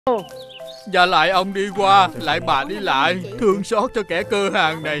Và lại ông đi qua, lại bà đi lại, thương xót cho kẻ cơ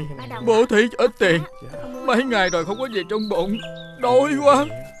hàng này, bố thí cho ít tiền. Mấy ngày rồi không có gì trong bụng, đói quá.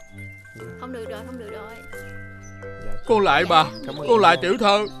 Không được rồi. Con lại bà, con lại tiểu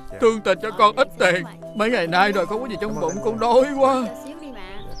thơ, thương tình cho con ít tiền. Mấy ngày nay rồi không có gì trong bụng, con đói quá.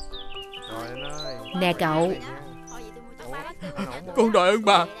 Nè cậu. Con đòi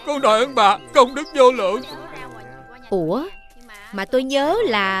ơn bà, công đức vô lượng. Ủa, mà tôi nhớ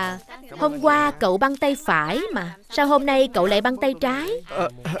là hôm qua cậu băng tay phải mà, sao hôm nay cậu lại băng tay trái?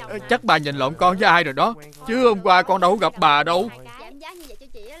 Chắc bà nhìn lộn con với ai rồi đó, chứ hôm qua con đâu gặp bà đâu.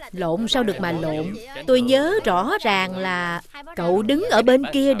 Lộn sao được mà lộn. Tôi nhớ rõ ràng là cậu đứng ở bên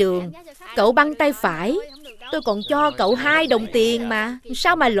kia đường, cậu băng tay phải. Tôi còn cho cậu 2 đồng tiền mà,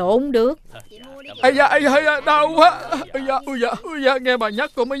 sao mà lộn được? Ây da, đau quá. Ây da, nghe bà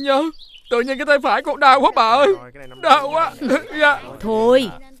nhắc con mới nhớ. Tự nhiên cái tay phải con đau quá bà ơi. Đau quá. Thôi,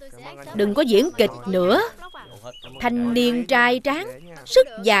 đừng có diễn kịch nữa. Thanh niên trai tráng, sức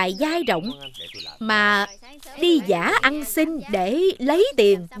dài vai rộng, mà đi giả ăn xin để lấy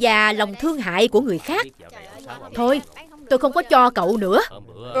tiền và lòng thương hại của người khác. Thôi, tôi không có cho cậu nữa.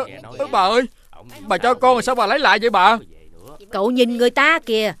 Bà ơi, bà cho con rồi sao bà lấy lại vậy bà? Cậu nhìn người ta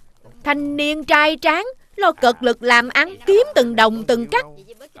kìa, thanh niên trai tráng, lo cật lực làm ăn, kiếm từng đồng từng cắc.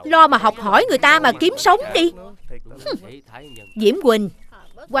 Lo mà học hỏi người ta mà kiếm sống đi. Diễm Quỳnh,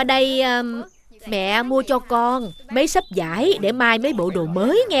 qua đây mẹ mua cho con mấy xấp vải để mai mấy bộ đồ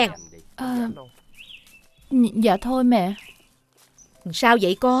mới nghe. Dạ thôi mẹ. Sao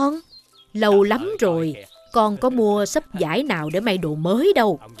vậy con? Lâu lắm rồi con có mua xấp vải nào để may đồ mới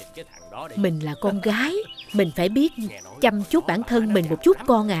đâu. Mình là con gái, mình phải biết chăm chút bản thân mình một chút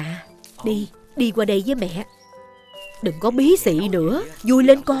con à. Đi qua đây với mẹ. Đừng có bí xị nữa, vui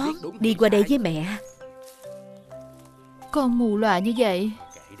lên con. Đi qua đây với mẹ. Con mù lòa như vậy,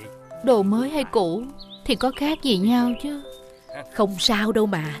 đồ mới hay cũ thì có khác gì nhau chứ. Không sao đâu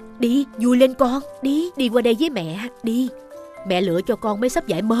mà. Đi, vui lên con. Đi qua đây với mẹ. Đi. Mẹ lựa cho con mấy xấp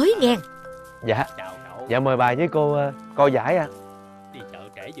vải mới nghe. Dạ mời bà với cô coi vải à. Đi chợ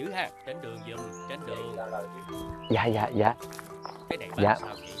trễ dữ ha. Trên đường giùm, trên đường. Dạ.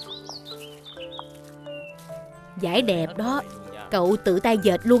 Vải đẹp đó. Cậu tự tay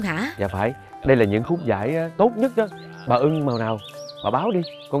dệt luôn hả? Dạ phải. Đây là những khúc vải tốt nhất đó. Bà ưng màu nào bà báo đi,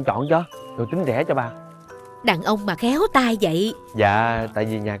 con chọn cho, rồi tính rẻ cho bà. Đàn ông mà khéo tay vậy. Dạ, tại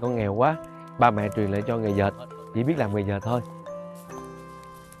vì nhà con nghèo quá, ba mẹ truyền lại cho nghề dệt, chỉ biết làm nghề dệt thôi.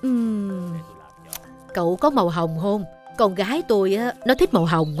 Cậu có màu hồng không? Con gái tôi á, nó thích màu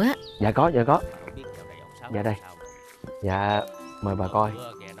hồng á. Dạ có. Dạ đây. Dạ, mời bà coi.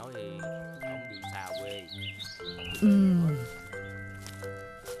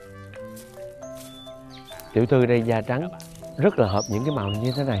 Tiểu thư đây da trắng, rất là hợp những cái màu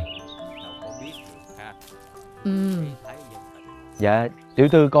như thế này. Dạ, tiểu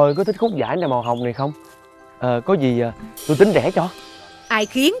thư coi có thích khúc vải này màu hồng này không? Có gì tôi tính rẻ cho. Ai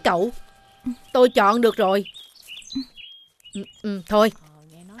khiến cậu? Tôi chọn được rồi. Thôi,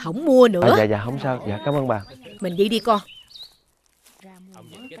 không mua nữa. Dạ, không sao. Dạ, cảm ơn bà. Mình đi con.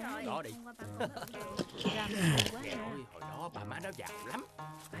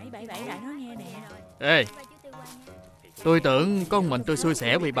 Ê, tôi tưởng có mình tôi xui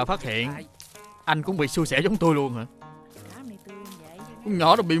xẻo bị bà phát hiện. Anh cũng bị xui xẻo giống tôi luôn hả? Con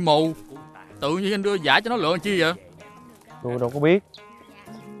nhỏ nó bị mù, tự nhiên anh đưa vải cho nó lựa chi vậy? Tôi đâu có biết.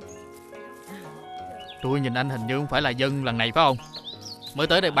 Tôi nhìn anh hình như không phải là dân lần này phải không? Mới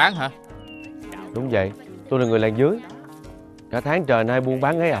tới đây bán hả? Đúng vậy, tôi là người làng dưới. Cả tháng trời nay buôn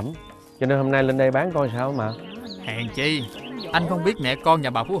bán ế ẩm, cho nên hôm nay lên đây bán coi sao mà. Hèn chi, anh không biết mẹ con nhà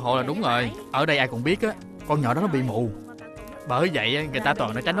bà phú hộ là đúng rồi. Ở đây ai cũng biết á, con nhỏ đó nó bị mù. Bởi vậy người ta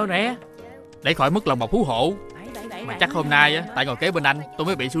toàn nó tránh nó né, để khỏi mất lòng bà phú hộ. Mà chắc hôm nay á, tại ngồi kế bên anh tôi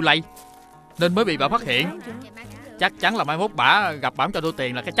mới bị xui lây, nên mới bị bà phát hiện. Chắc chắn là mai mốt bả gặp bả cho tôi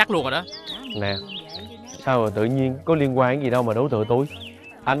tiền là cái chắc luôn rồi đó. Nè, sao mà tự nhiên có liên quan gì đâu mà đối tượng tôi.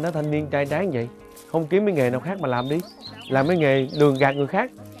 Anh đó thanh niên trai tráng vậy, không kiếm mấy nghề nào khác mà làm đi. Làm mấy nghề lường gạt người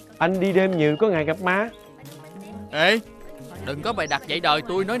khác. Anh đi đêm nhiều có ngày gặp ma. Ê, đừng có bày đặt dạy đời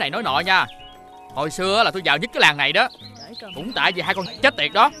tôi nói này nói nọ nha. Hồi xưa là tôi giàu nhất cái làng này đó, cũng tại vì hai con chết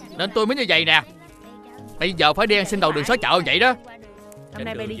tiệt đó nên tôi mới như vậy nè. Bây giờ phải đi ăn xin đầu đường xó chợ vậy đó. Hôm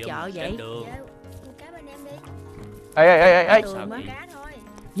nay bay đi chợ vậy? Ê.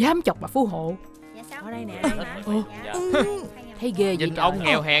 Dám chọc bà phú hộ. Ở đây nè. Thấy ghê nhìn vậy ông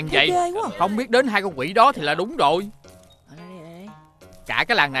nghèo hèn vậy, không biết đến hai con quỷ đó thì là đúng rồi. Cả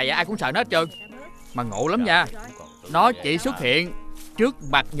cái làng này ai cũng sợ nó hết trơn. Mà ngộ lắm nha, nó chỉ xuất hiện trước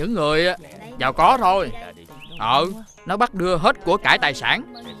mặt những người giàu có thôi. nó bắt đưa hết của cải tài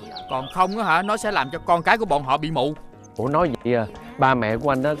sản. Còn không á hả, nó sẽ làm cho con cái của bọn họ bị mù. Ủa nói vậy à, ba mẹ của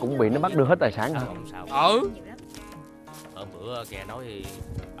anh đó cũng bị nó bắt đưa hết tài sản hả? Hôm bữa nghe nói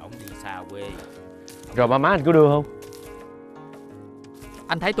ổng đi xa quê. Rồi ba má anh có đưa không?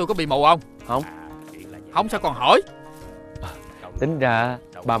 Anh thấy tôi có bị mù không? Không. Không sao còn hỏi. Tính ra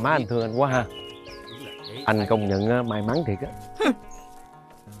ba má anh thương anh quá ha. Anh công nhận may mắn thiệt á.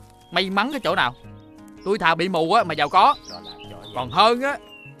 May mắn cái chỗ nào? Tôi thà bị mù á mà giàu có. Còn hơn á,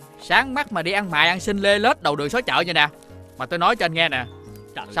 sáng mắt mà đi ăn mày ăn xin lê lết đầu đường xó chợ vậy nè. Mà tôi nói cho anh nghe nè,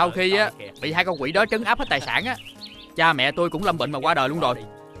 sau khi á bị hai con quỷ đó trấn áp hết tài sản á, cha mẹ tôi cũng lâm bệnh mà qua đời luôn rồi.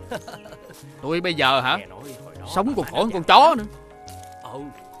 Tôi bây giờ hả, sống còn khổ hơn con chó nữa.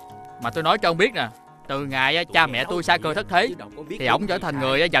 Mà tôi nói cho ông biết nè, từ ngày cha mẹ tôi xa cơ thất thế thì ổng trở thành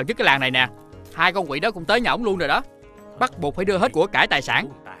người giàu nhất cái làng này nè. Hai con quỷ đó cũng tới nhà ổng luôn rồi đó. Bắt buộc phải đưa hết của cải tài sản,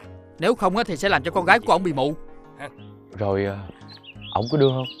 nếu không thì sẽ làm cho con gái của ổng bị mù. Rồi ổng có đưa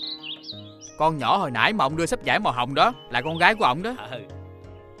không? Con nhỏ hồi nãy mà ông đưa sắp giải màu hồng đó là con gái của ổng đó.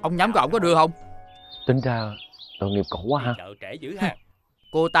 Ông nhắm của ổng có đưa không? Tính ra tội nghiệp cổ quá ha.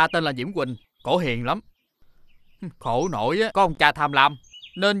 Cô ta tên là Diễm Quỳnh, cổ hiền lắm. Khổ nổi có ông cha tham lam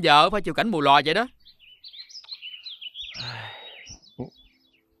nên vợ phải chịu cảnh mù lòa vậy đó.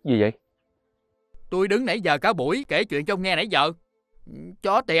 Gì vậy? Tôi đứng nãy giờ cả buổi kể chuyện cho ông nghe nãy giờ.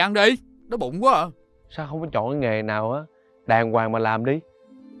 Cho tiền ăn đi, đói bụng quá à. Sao không có chọn cái nghề nào á đàng hoàng mà làm đi?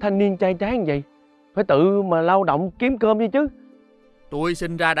 Thanh niên trai tráng vậy phải tự mà lao động kiếm cơm đi chứ. Tôi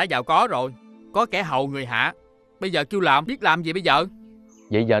sinh ra đã giàu có rồi, có kẻ hầu người hạ. Bây giờ kêu làm biết làm gì bây giờ?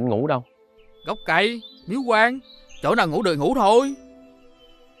 Vậy giờ anh ngủ đâu? Gốc cây, miếu quan, chỗ nào ngủ được ngủ thôi.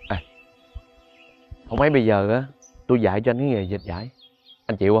 Không mấy bây giờ á tôi dạy cho anh cái nghề dệt vải,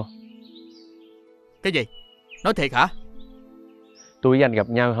 anh chịu không? Cái gì? Nói thiệt hả? Tôi với anh gặp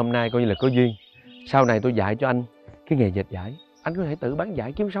nhau hôm nay coi như là có duyên. Sau này tôi dạy cho anh cái nghề dệt vải, anh có thể tự bán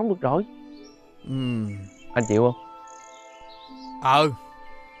vải kiếm sống được rồi. Anh chịu không?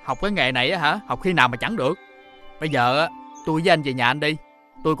 Học cái nghề này á hả? Học khi nào mà chẳng được. Bây giờ á tôi với anh về nhà anh đi.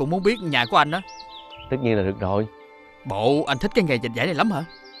 Tôi cũng muốn biết nhà của anh á. Tất nhiên là được rồi. Bộ anh thích cái nghề dệt vải này lắm hả?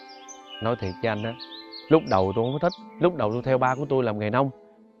 Nói thiệt với anh á, lúc đầu tôi không có thích. Lúc đầu tôi theo ba của tôi làm nghề nông.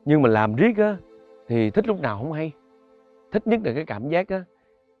 Nhưng mà làm riết á thì thích lúc nào không hay. Thích nhất là cái cảm giác á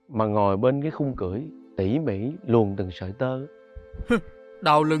mà ngồi bên cái khung cưỡi tỉ mỉ luồn từng sợi tơ.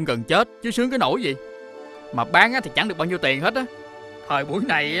 Đau lưng gần chết chứ sướng cái nỗi gì. Mà bán á thì chẳng được bao nhiêu tiền hết á. Thời buổi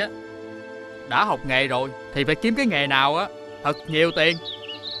này á, đã học nghề rồi thì phải kiếm cái nghề nào á thật nhiều tiền,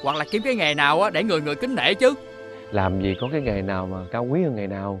 hoặc là kiếm cái nghề nào á để người người kính nể chứ. Làm gì có cái nghề nào mà cao quý hơn nghề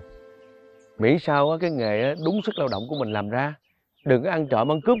nào. Miễn sao á cái nghề á đúng sức lao động của mình làm ra. Đừng có ăn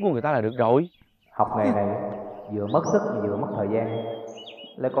trộm ăn cướp của người ta là được rồi. Học nghề này vừa mất sức mà vừa mất thời gian,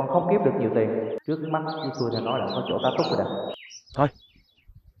 lại còn không kiếm được nhiều tiền. Trước mắt với tôi đã nói là có chỗ tá túc rồi đó. Thôi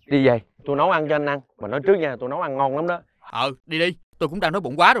đi về, tôi nấu ăn cho anh ăn. Mà nói trước nha, tôi nấu ăn ngon lắm đó. Đi đi, tôi cũng đang đói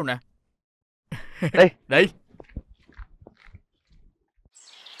bụng quá rồi nè. Đi. Đi.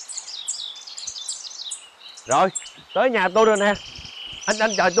 Rồi, tới nhà tôi rồi nè.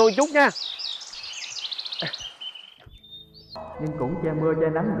 Anh chờ tôi chút nha. Nhưng cũng che mưa che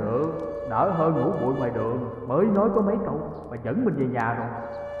nắng được, đỡ hơn ngủ bụi ngoài đường. Mới nói có mấy câu mà dẫn mình về nhà rồi.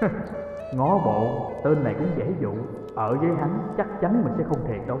 Ngó bộ, tên này cũng dễ dụ. Ở với hắn chắc chắn mình sẽ không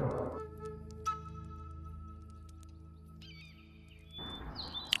thiệt đâu.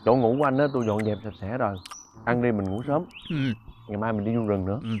 Chỗ ngủ của anh á tôi dọn dẹp sạch sẽ rồi. Ăn đi mình ngủ sớm. Ngày mai mình đi vô rừng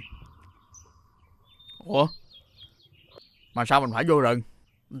nữa. Ủa? Mà sao mình phải vô rừng?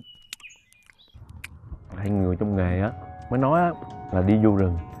 Hai người trong nghề á mới nói á là đi vô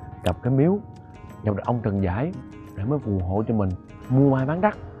rừng gặp cái miếu, gặp được ông Trần Giải để mới phù hộ cho mình mua mai bán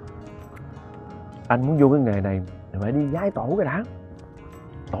đắt. Anh muốn vô cái nghề này thì phải đi vái tổ cái đã.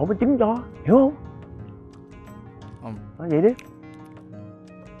 Tổ mới chứng cho, hiểu không? Nói vậy đi.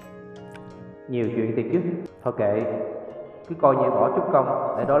 Nhiều chuyện thiệt chứ. Thôi kệ, cứ coi như bỏ chút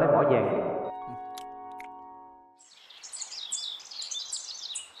công để đó lấy mỏ vàng.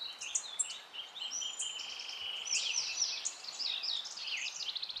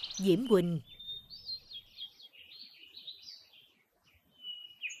 Diễm Quỳnh,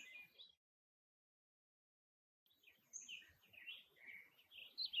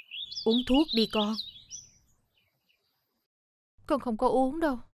 uống thuốc đi con. Con không có uống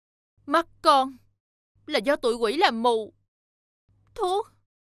đâu. Mắt con là do tụi quỷ làm mù. Thuốc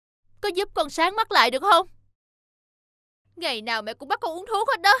có giúp con sáng mắt lại được không? Ngày nào mẹ cũng bắt con uống thuốc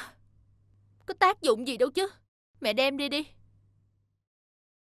hết đó. Có tác dụng gì đâu chứ. Mẹ đem đi đi.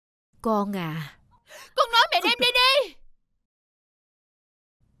 Con à. Con nói mẹ đem đi đi.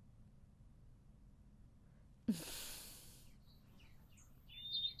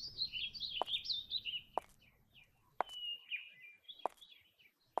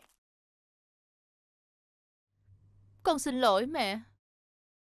 Con xin lỗi mẹ.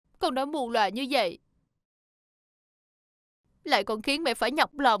 Con đã mù lòa như vậy, lại còn khiến mẹ phải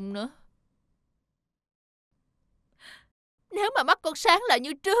nhọc lòng nữa. Nếu mà mắt con sáng lại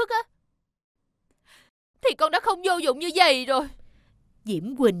như trước á, thì con đã không vô dụng như vậy rồi.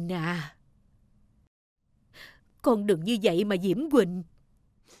 Diễm Quỳnh à, con đừng như vậy mà Diễm Quỳnh.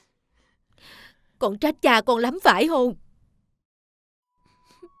 Con trách cha con lắm phải không?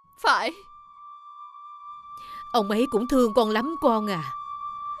 Phải. Ông ấy cũng thương con lắm con à.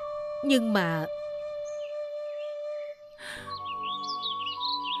 Nhưng mà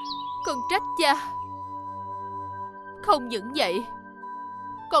Con trách cha. Không những vậy,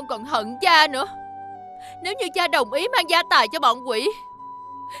 con còn hận cha nữa. Nếu như cha đồng ý mang gia tài cho bọn quỷ,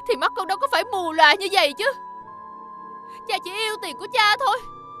 thì mắt con đâu có phải mù lòa như vậy chứ. Cha chỉ yêu tiền của cha thôi,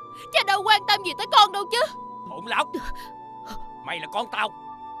 cha đâu quan tâm gì tới con đâu chứ. Hỗn láo. Mày là con tao,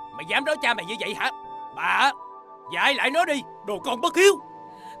 mày dám nói cha mày như vậy hả? Bà, dạy lại nó đi, đồ con bất hiếu.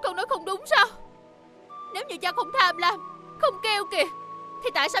 Con nói không đúng sao? Nếu như cha không tham lam, không keo kiệt, thì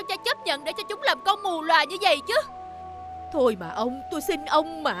tại sao cha chấp nhận để cho chúng làm con mù lòa như vậy chứ? thôi mà ông, tôi xin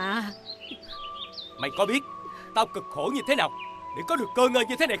ông mà. Mày có biết tao cực khổ như thế nào để có được cơ ngơi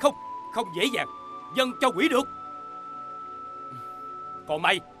như thế này không? Không dễ dàng dâng cho quỷ được. Còn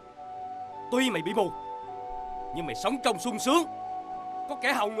mày, tuy mày bị mù, nhưng mày sống trong sung sướng, có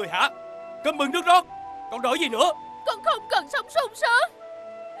kẻ hầu người hạ, cơm mừng nước rót, còn đòi gì nữa? Con không cần sống sung sướng,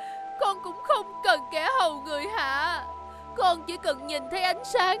 con cũng không cần kẻ hầu người hạ. Con chỉ cần nhìn thấy ánh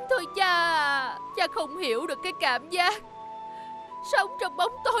sáng thôi cha à. Cha không hiểu được cái cảm giác sống trong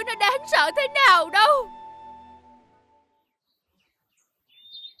bóng tối nó đáng sợ thế nào đâu.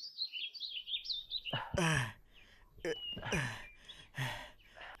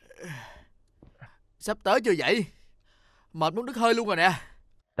 Sắp tới chưa vậy? Mệt muốn đứt hơi luôn rồi nè.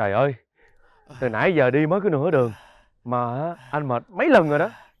 Trời ơi, từ nãy giờ đi mới có nửa đường mà anh mệt mấy lần rồi đó.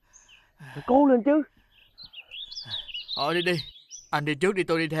 Phải cố lên chứ. Thôi đi đi, anh đi trước đi,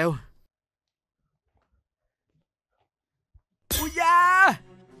 tôi đi theo. Ui da,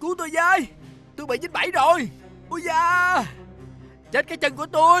 cứu tôi với, tôi bị dính bẫy rồi. Ui da, chết cái chân của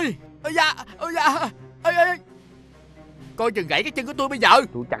tôi. Ui da, ui da, ê ê, coi chừng gãy cái chân của tôi bây giờ.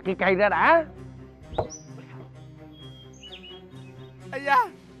 Tôi chặt cái cây ra đã. Ây da,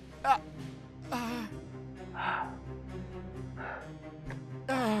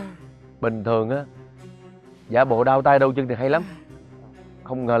 Bình thường á, giả bộ đau tay đau chân thì hay lắm.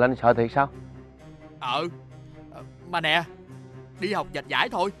 Không ngờ là anh sợ thiệt sao? Mà nè, đi học dệt vải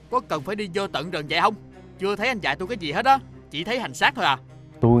thôi, có cần phải đi vô tận rừng vậy không? Chưa thấy anh dạy tôi cái gì hết á, chỉ thấy hành xác thôi à.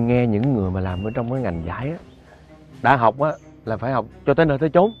 Tôi nghe những người mà làm ở trong cái ngành vải á, đã học á là phải học cho tới nơi tới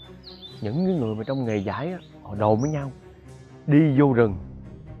chốn. Những cái người mà trong nghề vải á, họ đồn với nhau, đi vô rừng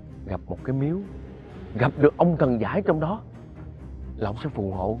gặp một cái miếu, gặp được ông thần vải trong đó là ông sẽ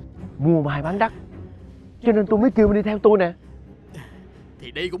phù hộ mua mai bán đắt. Cho nên tôi mới kêu đi theo tôi nè.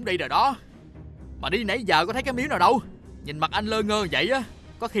 Thì đi cũng đi rồi đó, mà đi nãy giờ có thấy cái miếu nào đâu. Nhìn mặt anh lơ ngơ vậy á,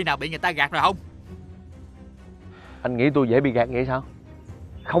 có khi nào bị người ta gạt rồi không? Anh nghĩ tôi dễ bị gạt vậy sao?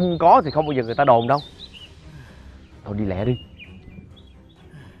 Không có thì không bao giờ người ta đồn đâu. Thôi đi lẹ đi,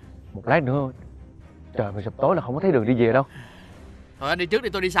 một lát nữa trời mà sập tối là không có thấy đường đi về đâu. Thôi anh đi trước đi,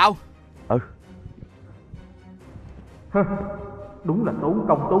 tôi đi sau. Đúng là tốn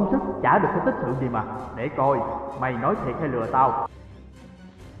công tốn sức chả được cái tích sự gì mà. Để coi mày nói thiệt hay lừa tao.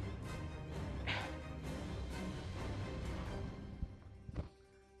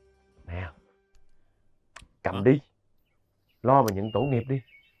 Nè, cầm đi, lo mà nhận tổ nghiệp đi.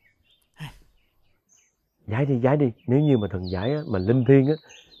 Giải đi, nếu như mà thần giải á, mà linh thiêng á,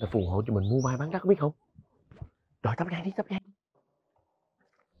 là phù hộ cho mình mua mai bán đắt, biết không? Rồi tấp nhang đi, tấp nhang.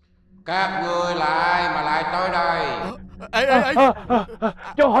 Các ngươi là ai mà lại tới đây? Ê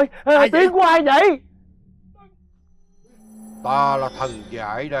Cho hỏi tiếng của ai vậy? Ta là thần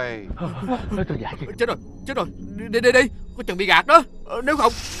giải đây. Thần giải kìa. Chết rồi, đi, có chừng bị gạt đó. Nếu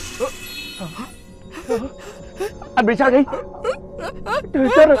không Anh bị sao vậy? Trời,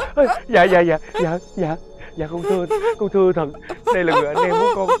 chết rồi. Dạ con thưa thần, đây là người anh em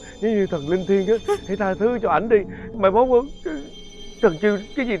của con. Nếu như thần linh thiêng á, hãy tha thứ cho ảnh đi. Mai mốt thần kêu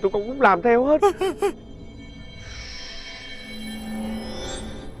cái gì tôi cũng làm theo hết.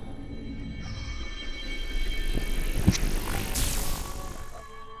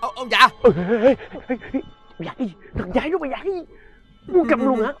 ông già. Dạy, thần dạy nó mà dạy. Muốn cầm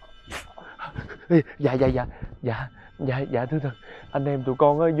luôn hả? Dạ thưa thần, anh em tụi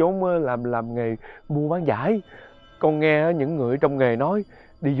con vốn làm nghề mua bán vải. Con nghe những người trong nghề nói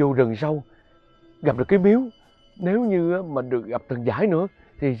đi vô rừng sâu gặp được cái miếu, nếu như mà được gặp thần giải nữa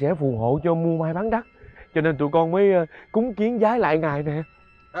thì sẽ phù hộ cho mua mai bán đắt. cho nên tụi con mới cúng kiến vái lại ngài nè.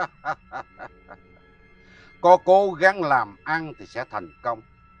 Có cố gắng làm ăn thì sẽ thành công.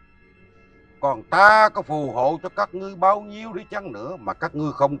 Còn ta có phù hộ cho các ngươi bao nhiêu đi chăng nữa mà các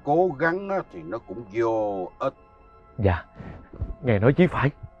ngươi không cố gắng thì nó cũng vô ích. Dạ, ngài nói chí phải.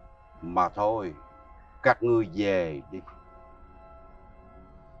 Mà thôi, các ngươi về đi.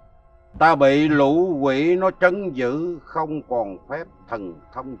 Ta bị lũ quỷ nó trấn giữ, không còn phép thần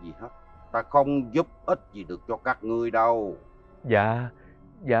thông gì hết. Ta không giúp ích gì được cho các ngươi đâu. Dạ,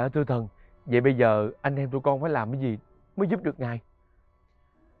 dạ thưa thần. Vậy bây giờ anh em tụi con phải làm cái gì mới giúp được ngài?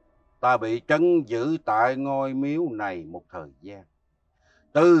 Ta bị trấn giữ tại ngôi miếu này một thời gian.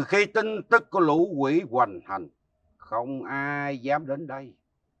 Từ khi tin tức của lũ quỷ hoành hành, không ai dám đến đây.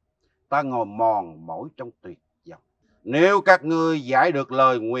 Ta ngồi mòn mỏi trong tuyệt vọng. Nếu các ngươi giải được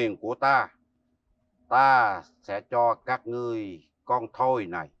lời nguyền của ta, ta sẽ cho các ngươi con thoi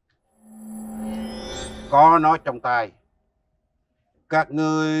này. Có nó trong tay, các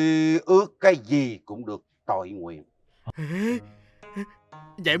ngươi ước cái gì cũng được tội nguyện.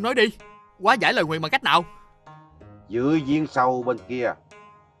 Vậy em nói đi, hóa giải lời nguyền bằng cách nào? Giữa giếng sâu bên kia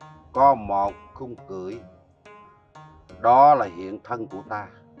có một khung cưỡi, đó là hiện thân của ta.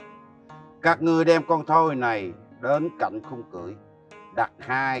 Các ngươi đem con thoi này đến cạnh khung cưỡi, đặt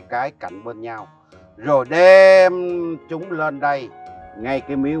hai cái cạnh bên nhau, rồi đem chúng lên đây, ngay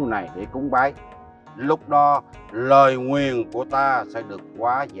cái miếu này để cúng bái. Lúc đó lời nguyền của ta sẽ được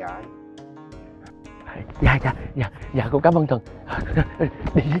hóa giải. Dạ con cảm ơn thần.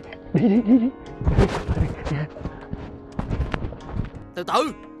 Đi. Từ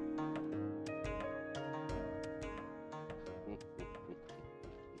từ.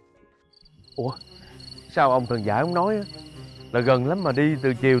 Ủa, sao ông thần giải ông nói là gần lắm mà đi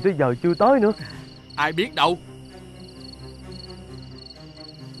từ chiều tới giờ chưa tới nữa? Ai biết đâu.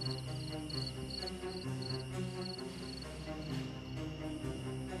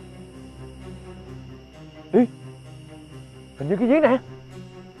 Ý, hình như cái giếng nè.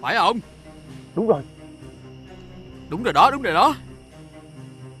 Phải không? Đúng rồi. Đúng rồi đó.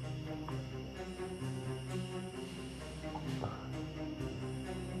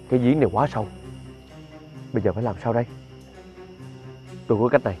 Cái giếng này quá sâu. Bây giờ phải làm sao đây? Tôi có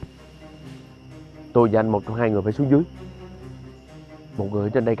cách này. Tôi và anh một trong hai người phải xuống dưới, một người ở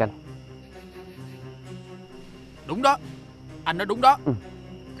trên đây canh. Đúng đó. Anh nói đúng đó.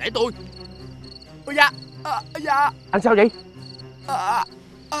 Để tôi. Ôi da. Anh sao vậy?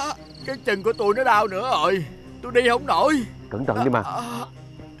 Cái chân của tôi nó đau nữa rồi. Tôi đi không nổi. Cẩn thận đi mà.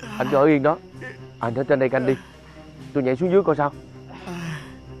 Anh cứ ở yên đó. Anh ở trên đây canh đi. Tôi nhảy xuống dưới coi sao.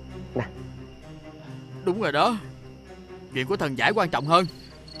 Nè. Đúng rồi đó. Chuyện của thần giải quan trọng hơn.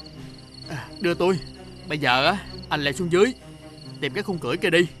 Đưa tôi. Bây giờ á, anh lại xuống dưới tìm cái khung cưỡi kia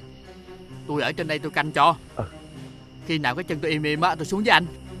đi. Tôi ở trên đây tôi canh cho. Khi nào cái chân tôi im im á, tôi xuống với anh.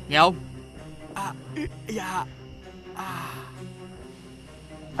 Nghe không?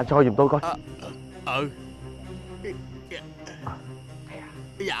 Anh soi giùm tôi coi.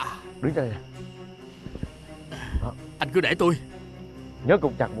 Dạ. Đứng đây nè. Anh cứ để tôi. Nhớ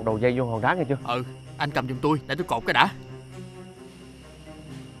cột chặt một đầu dây vô hòn đá nghe chưa? Anh cầm giùm tôi để tôi cột cái đã.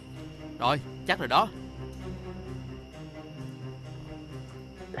 Rồi, chắc rồi đó.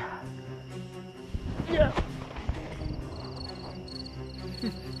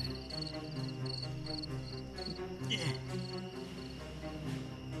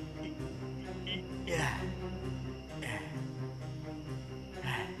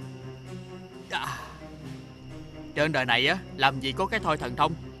 Trên đời này á, làm gì có cái thoi thần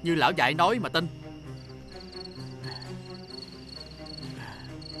thông như lão dạy nói mà tin.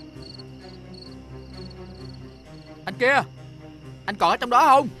 Anh kia, anh còn ở trong đó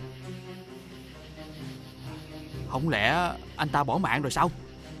không? Không lẽ anh ta bỏ mạng rồi sao?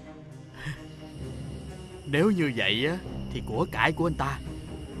 Nếu như vậy á, thì của cải của anh ta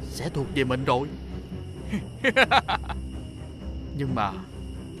sẽ thuộc về mình rồi. Nhưng mà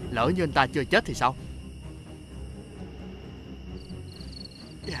lỡ như anh ta chưa chết thì sao?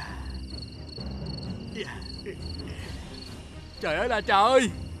 Trời ơi là trời,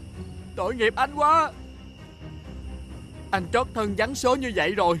 tội nghiệp anh quá. Anh trót thân vắng số như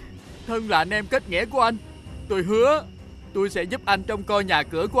vậy rồi. Thân là anh em kết nghĩa của anh. Tôi hứa tôi sẽ giúp anh trông coi nhà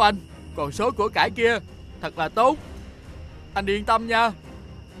cửa của anh. Còn số của cải kia thật là tốt, anh yên tâm nha.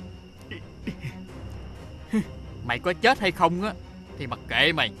 Mày có chết hay không á thì mặc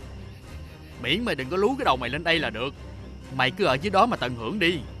kệ mày, miễn mày đừng có lú cái đầu mày lên đây là được. Mày cứ ở dưới đó mà tận hưởng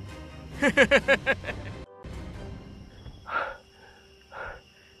đi.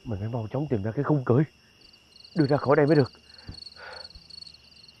 Mình phải mau chóng tìm ra cái khung cưỡi, đưa ra khỏi đây mới được.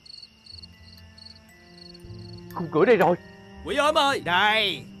 khung cửa đây rồi. Quỷ ốm ơi!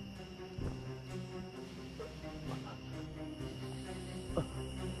 Đây.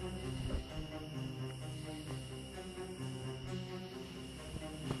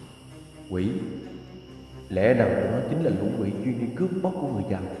 Quỷ, lẽ nào nó chính là lũ quỷ chuyên đi cướp bóc của người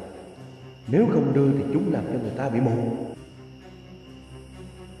giàu. Nếu không đưa thì chúng làm cho người ta bị mù.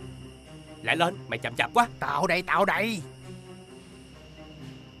 Lại lên, mày chậm chạp quá. Tao đây, tao đây.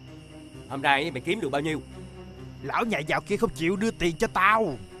 Hôm nay mày kiếm được bao nhiêu? Lão nhà giàu kia không chịu đưa tiền cho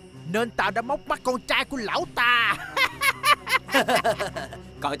tao, nên tao đã móc mắt con trai của lão ta.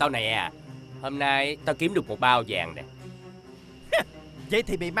 Coi tao nè, hôm nay tao kiếm được một bao vàng nè. Vậy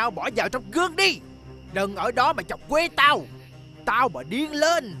thì mày mau bỏ vào trong gương đi, đừng ở đó mà chọc quê tao. Tao mà điên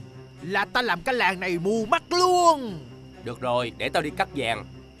lên là tao làm cái làng này mù mắt luôn. Được rồi, để tao đi cắt vàng.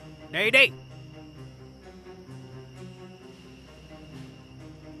 Đi đi.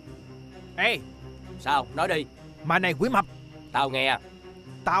 Ê, Sao, nói đi. mà này Quỷ Mập, Tao nghe.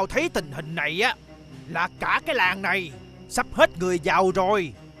 tao thấy tình hình này á là cả cái làng này sắp hết người giàu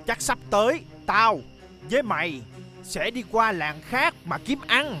rồi. Chắc sắp tới tao với mày sẽ đi qua làng khác mà kiếm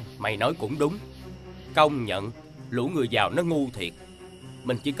ăn. Mày nói cũng đúng. Công nhận, lũ người giàu nó ngu thiệt.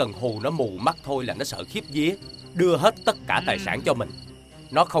 Mình chỉ cần hù nó mù mắt thôi là nó sợ khiếp vía, đưa hết tất cả tài sản cho mình.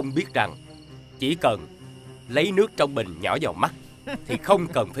 Nó không biết rằng chỉ cần lấy nước trong bình nhỏ vào mắt thì không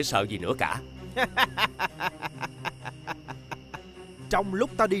cần phải sợ gì nữa cả. Trong lúc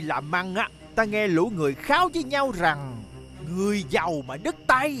tao đi làm măng á, tao nghe lũ người kháo với nhau rằng người giàu mà đứt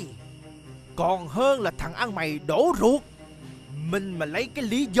tay còn hơn là thằng ăn mày đổ ruột. Mình mà lấy cái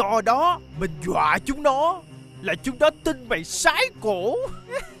lý do đó mình dọa chúng nó là chúng nó tin mày sái cổ.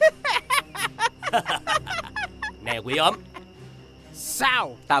 Nè quỷ ốm,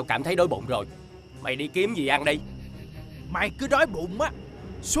 Sao? tao cảm thấy đói bụng rồi. Mày đi kiếm gì ăn đi. Mày cứ đói bụng á,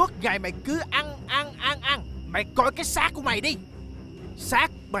 suốt ngày mày cứ ăn. Mày coi cái xác của mày đi,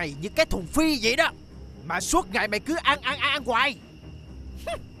 xác mày như cái thùng phi vậy đó, mà suốt ngày mày cứ ăn hoài.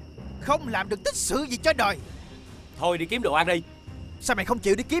 Không làm được tích sự gì cho đời. Thôi đi kiếm đồ ăn đi. Sao mày không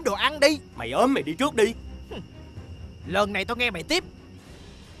chịu đi kiếm đồ ăn đi? Mày ốm mày đi trước đi. Lần này tao nghe mày tiếp.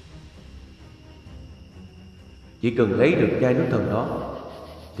 Chỉ cần lấy được chai nước thần đó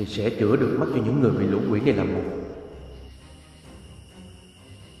thì sẽ chữa được mắt cho những người bị lũ quỷ này làm mù.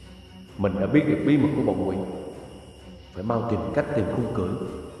 Mình đã biết được bí mật của bọn quỷ, phải mau tìm cách tìm khung cửa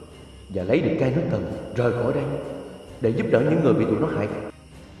và lấy được chai nước thần rời khỏi đây để giúp đỡ những người bị tụi nó hại.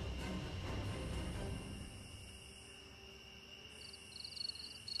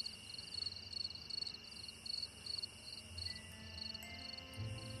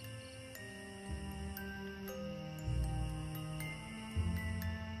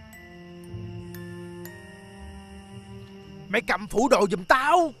 Mày cầm phủ đồ giùm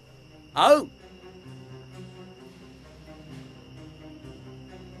tao. Ừ.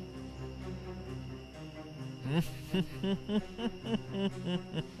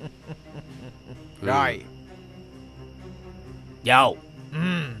 Rồi. Vô.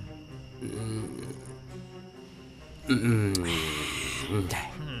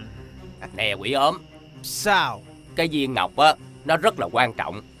 Nè quỷ ốm, Sao? cái viên ngọc á nó rất là quan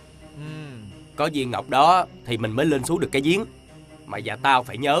trọng. Có viên ngọc đó thì mình mới lên xuống được cái giếng. Mày và tao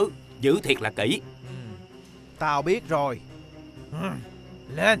phải nhớ giữ thiệt là kỹ. Tao biết rồi.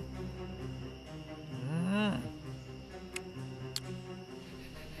 Lên.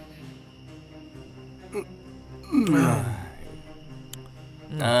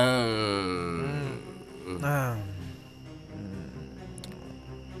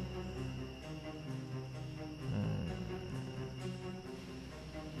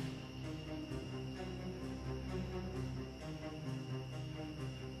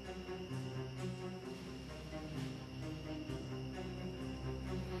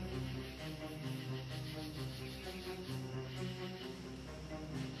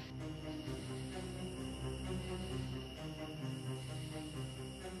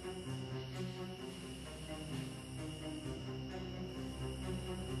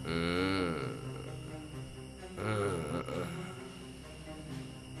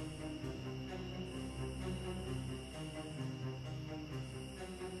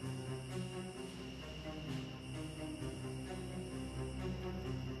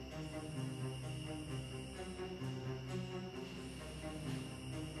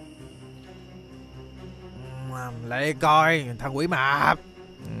 Lại coi thằng quỷ mập.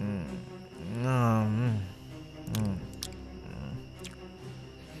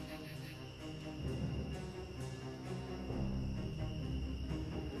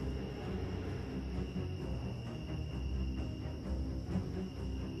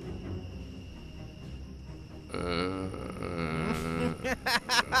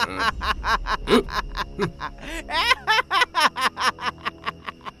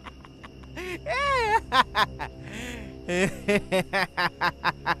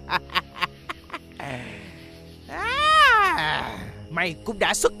 Mày cũng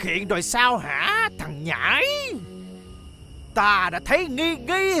đã xuất hiện rồi sao hả thằng nhãi? Ta đã thấy nghi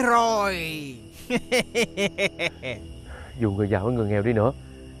nghi rồi. Dù người giàu hay người nghèo đi nữa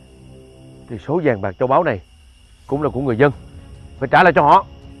thì số vàng bạc châu báu này cũng là của người dân, phải trả lại cho họ.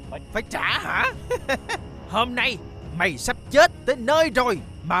 Phải trả hả? Hôm nay mày sắp chết tới nơi rồi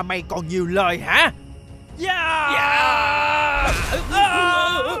mà mày còn nhiều lời hả?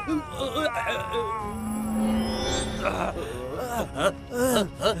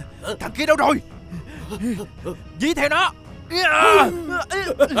 Thằng kia đâu rồi? Dí theo nó.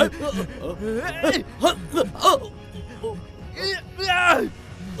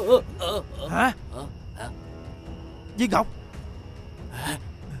 Hả? Viên ngọc.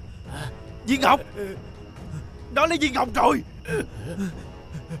 Viên ngọc. Đó là viên ngọc rồi.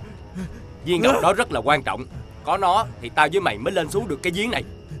 Viên ngọc đó rất là quan trọng. Có nó thì tao với mày mới lên xuống được cái giếng này.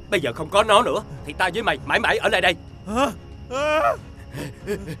 Bây giờ không có nó nữa thì tao với mày mãi mãi ở lại đây.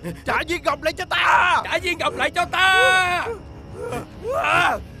 Trả viên ngọc lại cho ta. Trả viên ngọc lại cho ta.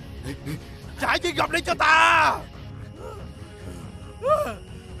 Trả viên ngọc lại cho ta.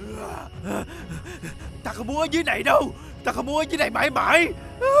 Ta không muốn ở dưới này đâu. Ta không muốn ở dưới này mãi mãi.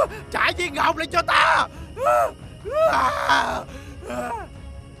 Trả viên ngọc lại cho ta.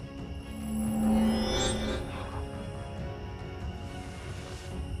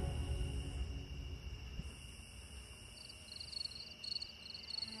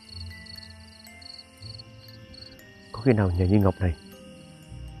 Có khi nào nhờ viên ngọc này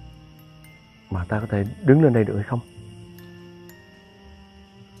mà ta có thể đứng lên đây được hay không?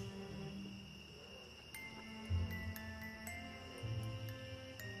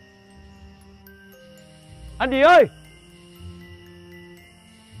 Anh gì ơi!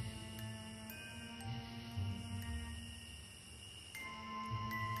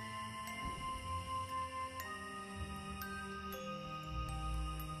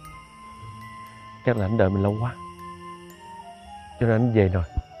 Chắc là anh đợi mình lâu quá, cho nên anh về rồi.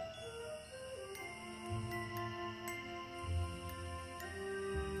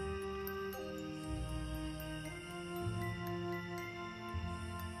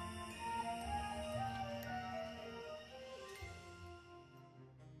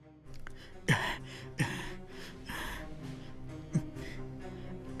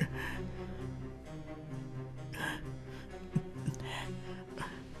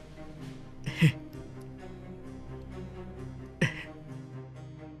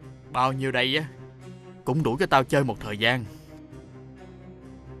 Bao nhiêu đây á cũng đủ cho tao chơi một thời gian.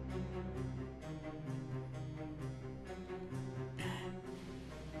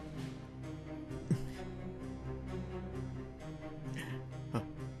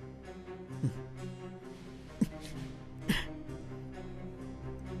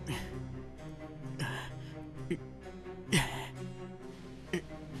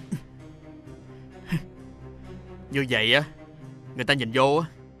 Như vậy á, người ta nhìn vô á,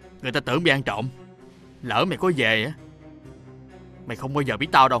 người ta tưởng bị ăn trộm. Lỡ mày có về á, mày không bao giờ biết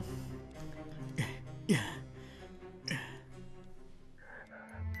tao đâu.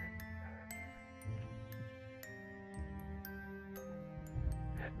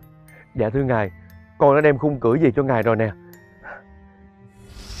 Dạ thưa ngài, con đã đem khung cưỡi về cho ngài rồi nè.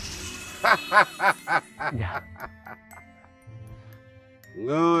 Dạ.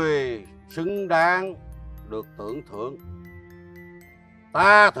 Ngươi xứng đáng được tưởng thưởng.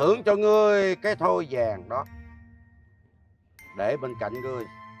 Ta thưởng cho ngươi cái thoi vàng đó. Để bên cạnh ngươi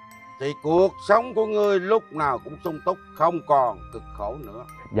thì cuộc sống của ngươi lúc nào cũng sung túc, không còn cực khổ nữa.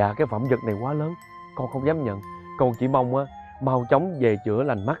 Dạ cái phẩm vật này quá lớn, con không dám nhận. Con chỉ mong á mau chóng về chữa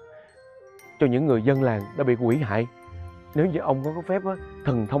lành mắt cho những người dân làng đã bị quỷ hại. Nếu như ông có phép á,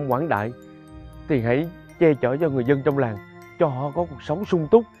 thần thông quảng đại thì hãy che chở cho người dân trong làng, cho họ có cuộc sống sung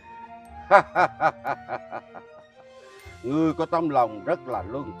túc. Ngươi có tấm lòng rất là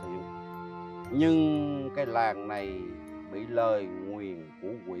lương thiện, nhưng cái làng này bị lời nguyền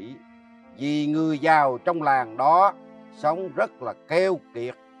của quỷ. Vì người giàu trong làng đó sống rất là keo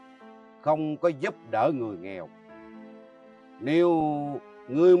kiệt, không có giúp đỡ người nghèo. Nếu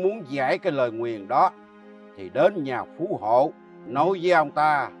ngươi muốn giải cái lời nguyền đó thì đến nhà phú hộ nói với ông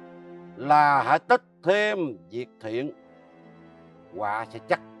ta là hãy tích thêm việc thiện, họa sẽ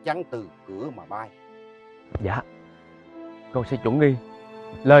chắc chắn từ cửa mà bay. Dạ, con sẽ chuẩn nghi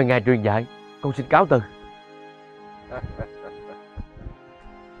lời ngài truyền dạy. Con xin cáo từ.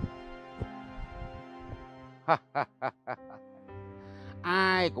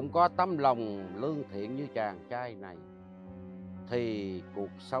 cũng có tấm lòng lương thiện như chàng trai này thì cuộc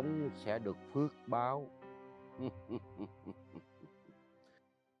sống sẽ được phước báo.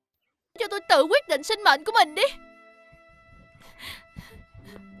 Cho tôi tự quyết định sinh mệnh của mình đi.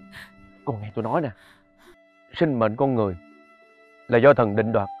 Con nghe tôi nói nè, sinh mệnh con người là do thần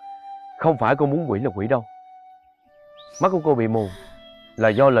định đoạt, không phải con muốn quỷ là quỷ đâu. Mắt của cô bị mù là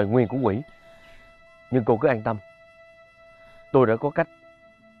do lời nguyền của quỷ. Nhưng cô cứ an tâm, tôi đã có cách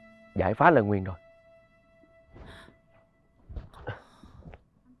giải phá lời nguyền rồi.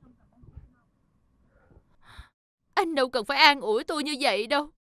 Anh đâu cần phải an ủi tôi như vậy đâu.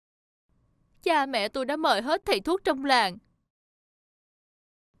 Cha mẹ tôi đã mời hết thầy thuốc trong làng,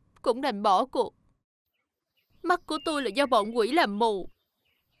 cũng đành bỏ cuộc. Mắt của tôi là do bọn quỷ làm mù,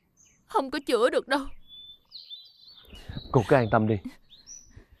 không có chữa được đâu. Cô cứ an tâm đi.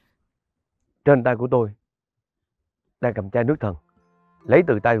 Trên tay của tôi đang cầm chai nước thần, lấy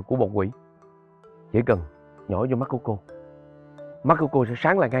từ tay của bọn quỷ. Chỉ cần nhỏ vô mắt của cô, mắt của cô sẽ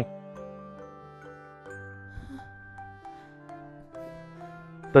sáng lại ngay.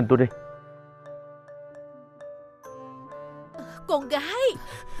 Tin tôi đi. Con gái.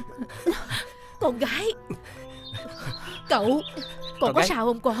 Con gái. Cậu có gái. sao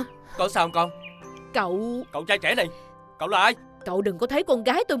không con? Có sao không con? Cậu trai trẻ này, cậu là ai? Cậu đừng có thấy con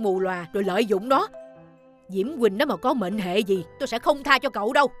gái tôi mù lòa rồi lợi dụng nó. Diễm Quỳnh nó mà có mệnh hệ gì, tôi sẽ không tha cho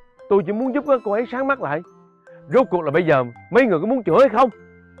cậu đâu. Tôi chỉ muốn giúp cô ấy sáng mắt lại. Rốt cuộc là bây giờ mấy người có muốn chữa hay không?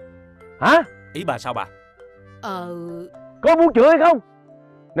 Hả? Ý bà sao bà? Có muốn chữa hay không?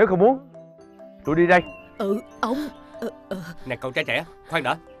 Nếu không muốn, tôi đi đây. Ông Nè cậu trai trẻ, khoan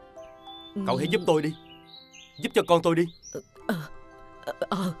đã. Cậu hãy giúp tôi đi. Giúp cho con tôi đi.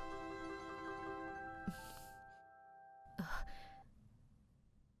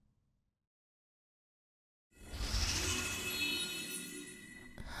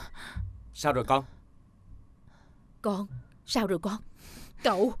 Sao rồi con? Con, sao rồi con?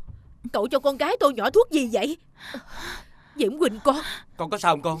 Cậu cho con gái tôi nhỏ thuốc gì vậy? Diễm Quỳnh con có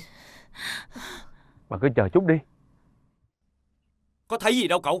sao không con? Bà cứ chờ chút đi. Có thấy gì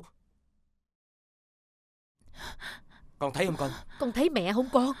đâu cậu. Con thấy không con? Con thấy mẹ không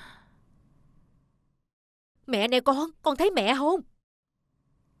con? Mẹ nè con thấy mẹ không?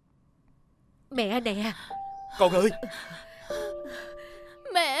 Mẹ nè. Con ơi.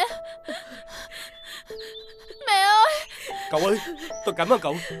 Mẹ. Mẹ ơi. Cậu ơi, tôi cảm ơn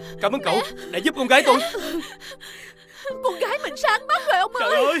cậu. Cảm ơn cậu đã giúp con gái tôi. Con gái mình sáng mắt rồi ông ơi.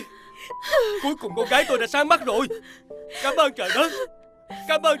 Trời ơi, cuối cùng con gái tôi đã sáng mắt rồi. Cảm ơn trời đất.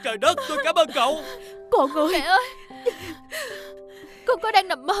 Cảm ơn trời đất, tôi cảm ơn cậu. Con ơi. Mẹ ơi, con có đang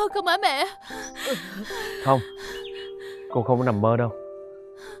nằm mơ không hả mẹ? Không, con không có nằm mơ đâu.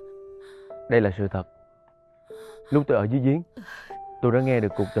 Đây là sự thật. Lúc tôi ở dưới giếng, tôi đã nghe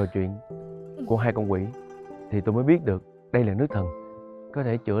được cuộc trò chuyện của hai con quỷ, thì tôi mới biết được đây là nước thần có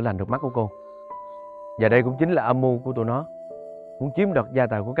thể chữa lành được mắt của cô. Và đây cũng chính là âm mưu của tụi nó, muốn chiếm đoạt gia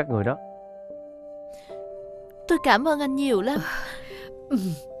tài của các người đó. Tôi cảm ơn anh nhiều lắm.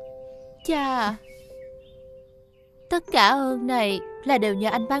 Cha, tất cả ơn này là đều nhờ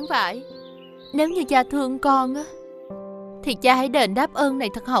anh bán vải. Nếu như cha thương con á, thì cha hãy đền đáp ơn này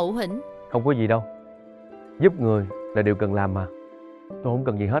thật hậu hĩnh. Không có gì đâu. Giúp người là điều cần làm mà. Tôi không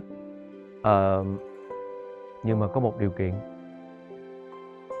cần gì hết. Nhưng mà có một điều kiện.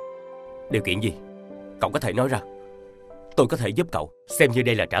 Điều kiện gì? Cậu có thể nói ra. Tôi có thể giúp cậu, xem như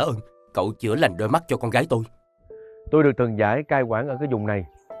đây là trả ơn. Cậu chữa lành đôi mắt cho con gái tôi. Tôi được từng giải cai quản ở cái vùng này.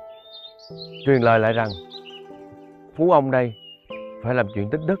 Truyền lời lại rằng phú ông đây phải làm chuyện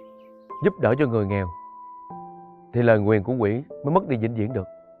tích đức, giúp đỡ cho người nghèo, thì lời nguyền của quỷ mới mất đi vĩnh viễn được.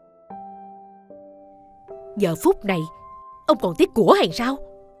 Giờ phút này ông còn tiếc của hay sao?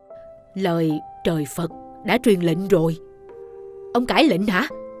 Lời trời Phật đã truyền lệnh rồi, ông cãi lệnh hả?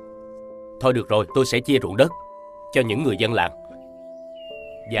 Thôi được rồi, tôi sẽ chia ruộng đất cho những người dân làng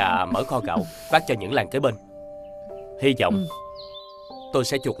và mở kho gạo phát cho những làng kế bên. Hy vọng tôi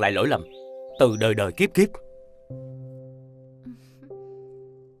sẽ chuộc lại lỗi lầm từ đời đời kiếp kiếp.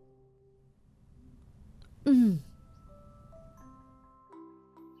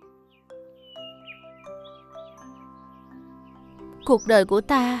 Cuộc đời của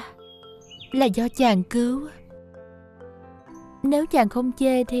ta là do chàng cứu. Nếu chàng không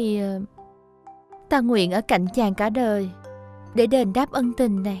chê thì ta nguyện ở cạnh chàng cả đời để đền đáp ân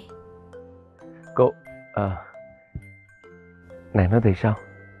tình này. Cô nàng nói thiệt sao?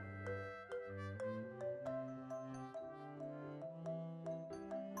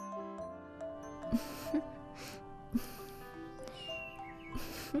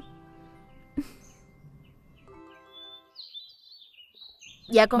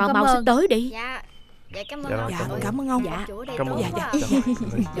 Dạ con cảm mau ơn. xin tới đi. Dạ cảm Dạ, ơn ông. cảm ơn. Cảm ơn ông. Dạ. Cảm ơn.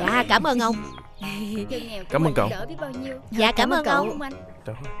 Dạ cảm ơn ông. Cảm ơn cậu. Đỡ biết bao nhiêu. Dạ cảm ơn ông. Không anh?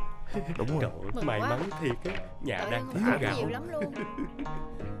 Trời ơi, đúng rồi. Mừng May quá. mắn thiệt á, nhà Trời đang ơi, thiếu con gạo. nhiều lắm luôn.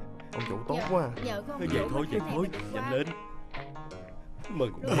 Ông chủ tốt quá. Nhờ có ông Vậy chủ thôi, mà vậy cái thôi, này mình nhanh quá. lên.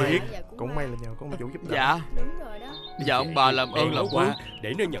 Mừng Đúng May. rồi, thiệt. dạ, Cũng may là nhờ có ông chủ giúp đỡ. Dạ. Đúng rồi đó. Dạ ông bà làm ơn làm qua phước.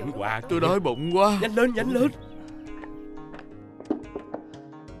 để nó nhận quà. Tôi đói bụng quá. Nhanh lên, nhanh lên.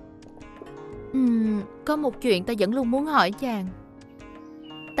 Có một chuyện ta vẫn luôn muốn hỏi chàng.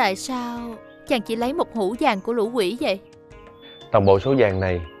 Tại sao chàng chỉ lấy một hũ vàng của lũ quỷ vậy? Toàn bộ số vàng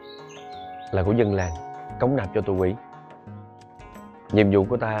này là của dân làng, cống nạp cho tụi quỷ. Nhiệm vụ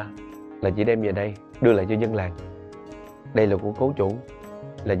của ta là chỉ đem về đây, đưa lại cho dân làng. Đây là của cố chủ,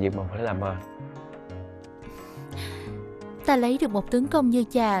 là việc mà phải làm mà. Ta lấy được một tướng công như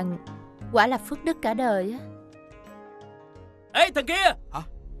chàng, quả là phước đức cả đời á. Ê thằng kia. Hả?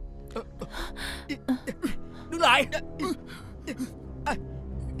 Đứng lại.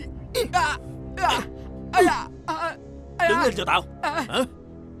 Đứng lên cho tao.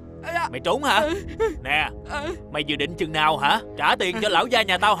 Hả? Mày trốn hả? Nè, mày dự định chừng nào hả? Trả tiền cho lão gia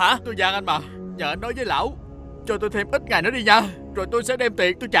nhà tao hả? Tôi gian anh bà. Nhờ anh nói với lão cho tôi thêm ít ngày nữa đi nha. Rồi tôi sẽ đem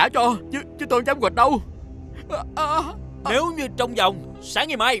tiền tôi trả cho. Chứ tôi không dám quỵt đâu. Nếu như trong vòng sáng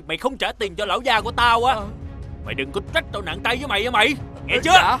ngày mai mày không trả tiền cho lão gia của tao á, mày đừng có trách tao nặng tay với mày á mày. Nghe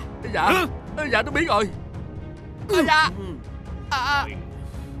chưa? Dạ. Dạ tôi biết rồi. Dạ.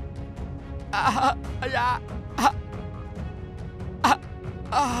 Dạ.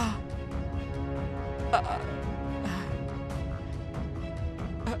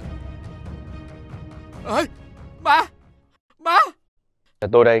 Ê, ma. Là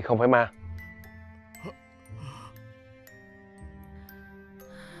tôi đây không phải ma.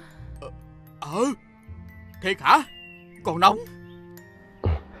 Thiệt hả? Còn nóng.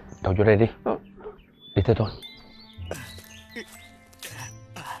 Cậu vô đây đi. Đi theo tôi.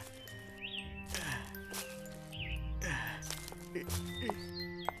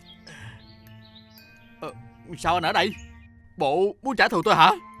 Sao anh ở đây? Bộ muốn trả thù tôi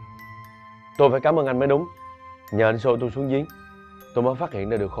hả? Tôi phải cảm ơn anh mới đúng. Nhờ anh xô tôi xuống giếng, tôi mới phát hiện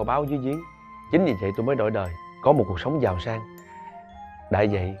ra được kho báu dưới giếng. Chính vì vậy tôi mới đổi đời, có một cuộc sống giàu sang. Đã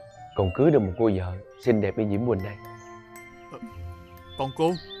vậy còn cưới được một cô vợ xinh đẹp như Diễm Quỳnh đây. Còn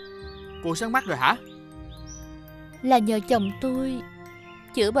cô sáng mắt rồi hả? Là nhờ chồng tôi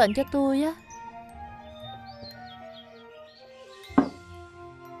chữa bệnh cho tôi á.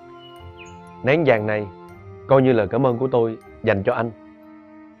 Nén vàng này coi như là cảm ơn của tôi dành cho anh.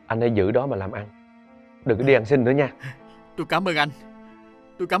 Anh hãy giữ đó mà làm ăn, đừng có đi ăn xin nữa nha. Tôi cảm ơn anh.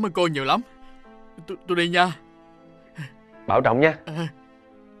 Tôi cảm ơn cô nhiều lắm. Tôi đi nha. Bảo trọng nha.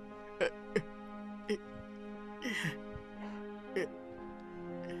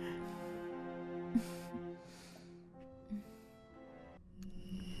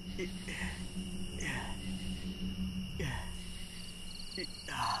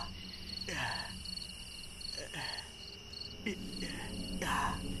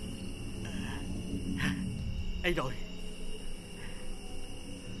 Đây rồi.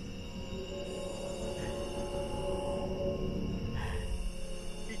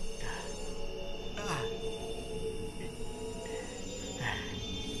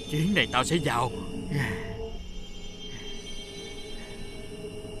 Chuyến này tao sẽ giàu.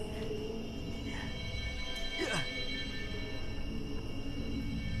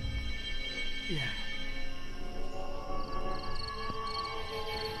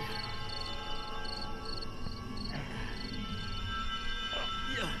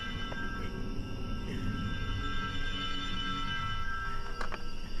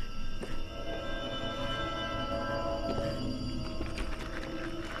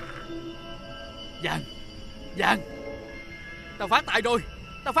 Gian, tao phát tài rồi.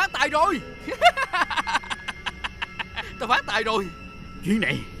 Tao phát tài rồi. Chuyến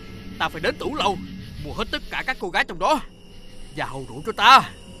này tao phải đến tủ lầu mua hết tất cả các cô gái trong đó và hầu rượu cho ta.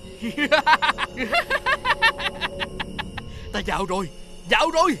 Ta giàu rồi.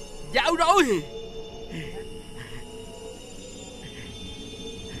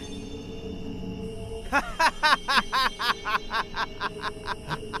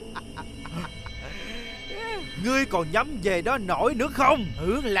 Ngươi còn nhắm về đó nổi nữa không?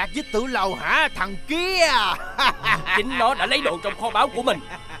 Hưởng lạc với tự lầu hả thằng kia? Chính nó đã lấy đồ trong kho báu của mình.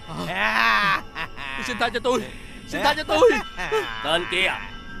 Xin tha cho tôi. Tên kia,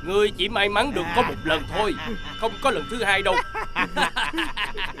 ngươi chỉ may mắn được có một lần thôi, không có lần thứ hai đâu.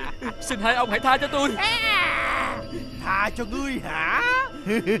 Xin hai ông hãy tha cho tôi. Tha cho ngươi hả?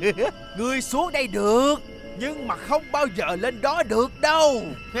 Ngươi xuống đây được, nhưng mà không bao giờ lên đó được đâu.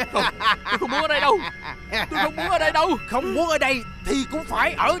 Không, tôi không muốn ở đây đâu. Tôi không muốn ở đây đâu. Không muốn ở đây thì cũng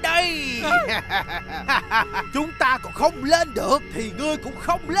phải ở đây. Chúng ta còn không lên được thì ngươi cũng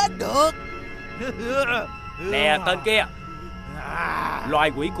không lên được. Nè tên kia,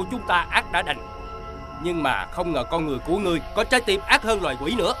 loài quỷ của chúng ta ác đã đành, nhưng mà không ngờ con người của ngươi có trái tim ác hơn loài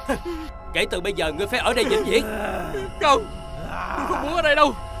quỷ nữa. Kể từ bây giờ ngươi phải ở đây vĩnh viễn. Không, tôi không muốn ở đây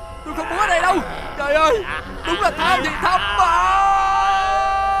đâu. Tôi không muốn ở đây đâu. Trời ơi, đúng là tham thì thăm mà.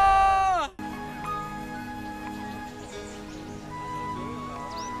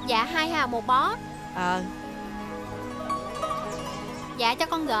 Dạ 2 hào 1 bó. Dạ cho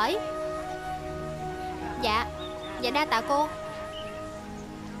con gửi. Dạ đa tạ cô.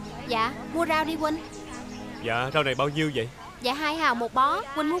 Dạ mua rau đi Huynh. Dạ rau này bao nhiêu vậy? Dạ 2 hào 1 bó.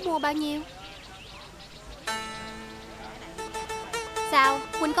 Huynh muốn mua bao nhiêu? Sao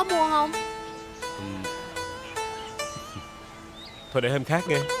Huynh có mua không? Thôi để hôm khác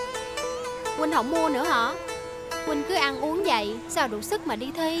nghe. Huynh không mua nữa hả? Huynh cứ ăn uống vậy sao đủ sức mà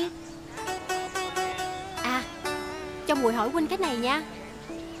đi thi. À, cho Muội hỏi Huynh cái này nha.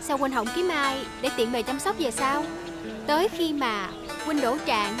 Sao Huynh không kiếm ai để tiện bề chăm sóc về sau? Tới khi mà Huynh đổ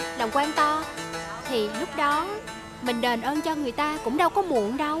trạng làm quan to thì lúc đó mình đền ơn cho người ta cũng đâu có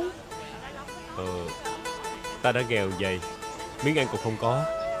muộn đâu. Ta đã nghèo vậy, miếng ăn cũng không có,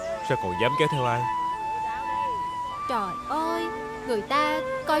 sao còn dám kéo theo ai? Trời ơi, người ta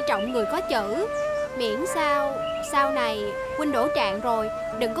coi trọng người có chữ. Miễn sao sau này Huynh đổ trạng rồi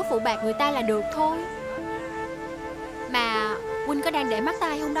đừng có phụ bạc người ta là được thôi. Mà Huynh có đang để mắt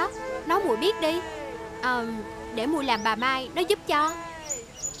tay không đó? Nói Muội biết đi. Để Muội làm bà Mai nó giúp cho.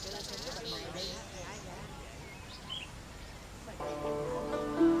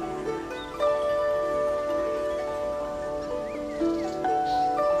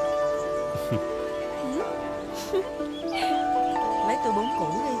 Lấy tôi 4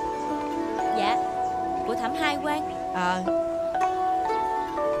 củ đi. Dạ, của Thẩm Hai quan.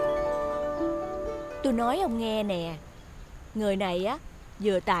 Tôi nói ông nghe nè, người này á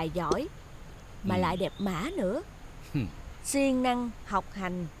vừa tài giỏi mà lại đẹp mã nữa, siêng năng học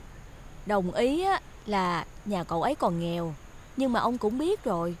hành. Đồng ý á là nhà cậu ấy còn nghèo, nhưng mà ông cũng biết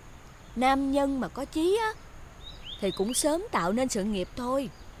rồi, nam nhân mà có chí á thì cũng sớm tạo nên sự nghiệp thôi.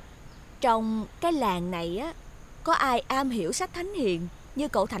 Trong cái làng này á có ai am hiểu sách thánh hiền như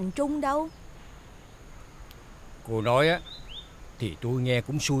cậu Thành Trung đâu. Cô nói á thì tôi nghe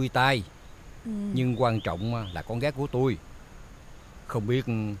cũng xuôi tai. Nhưng quan trọng là con gái của tôi. Không biết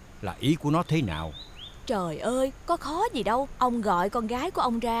là ý của nó thế nào. Trời ơi, có khó gì đâu. Ông gọi con gái của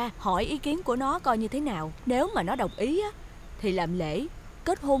ông ra hỏi ý kiến của nó coi như thế nào. Nếu mà nó đồng ý á thì làm lễ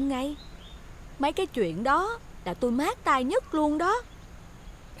kết hôn ngay. Mấy cái chuyện đó là tôi mát tai nhất luôn đó.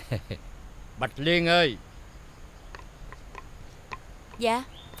 Bạch Liên ơi. Dạ,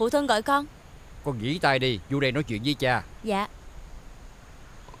 phụ thân gọi con. Con nghỉ tay đi, vô đây nói chuyện với cha. Dạ.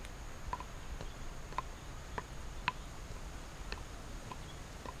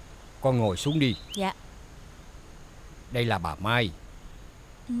 Con ngồi xuống đi. Dạ. Đây là bà Mai.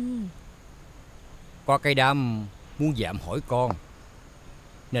 Có cái đám muốn dạm hỏi con,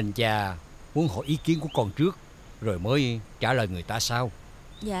 nên cha muốn hỏi ý kiến của con trước rồi mới trả lời người ta sau.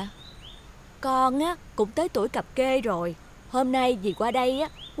 Dạ. Con á cũng tới tuổi cập kê rồi. Hôm nay dì qua đây á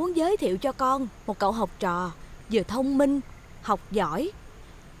muốn giới thiệu cho con một cậu học trò vừa thông minh, học giỏi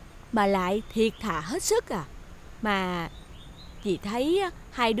mà lại thiệt thà hết sức à. Mà dì thấy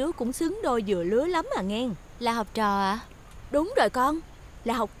hai đứa cũng xứng đôi vừa lứa lắm à nghe. Là học trò à? Đúng rồi con,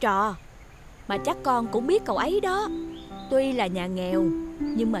 là học trò. Mà chắc con cũng biết cậu ấy đó. Tuy là nhà nghèo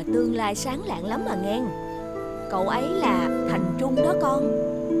nhưng mà tương lai sáng lạng lắm à nghe. Cậu ấy là Thành Trung đó con.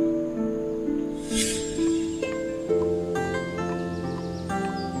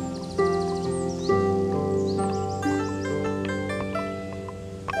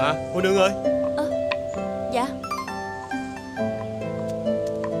 Cô nương ơi. Dạ.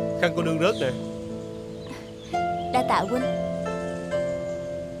 Khăn cô nương rớt nè. Đa tạ huynh.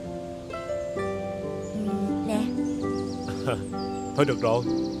 Nè. Thôi được rồi,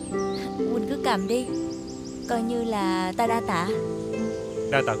 Huynh cứ cầm đi, coi như là ta đa tạ.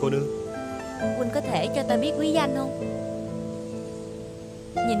 đa tạ cô nương. Huynh có thể cho ta biết quý danh không?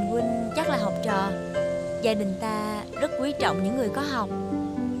 Nhìn huynh chắc là học trò. Gia đình ta rất quý trọng những người có học.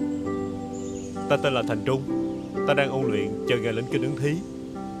 Ta tên là Thành Trung. Ta đang ôn luyện chờ ngày lĩnh kinh ứng thí.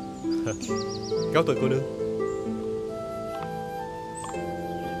 Cáo từ cô nương.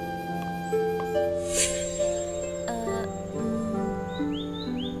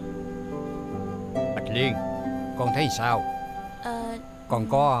 Liên, con thấy sao? Con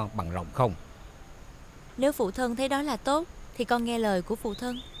có bằng lòng không? Nếu phụ thân thấy đó là tốt thì con nghe lời của phụ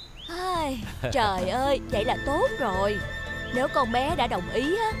thân. Ai, trời ơi, vậy là tốt rồi. Nếu con bé đã đồng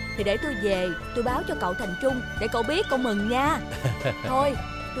ý á, thì để tôi về, tôi báo cho cậu Thành Trung để cậu biết con mừng nha. Thôi,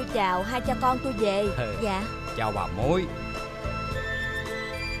 tôi chào hai cha con tôi về. Dạ. Chào bà mối.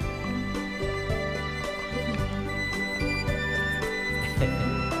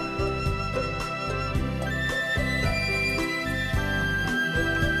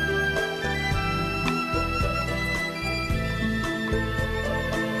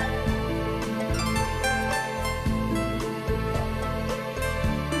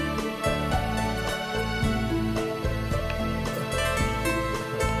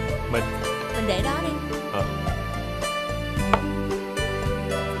 Mình để đó đi.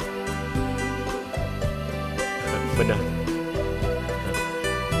 Mình à,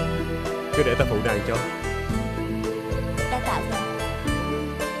 cứ để ta phụ nàng cho. Đa tạ mình.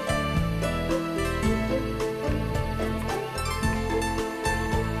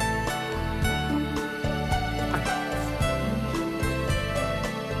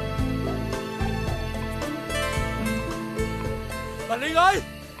 Bà Liên ơi!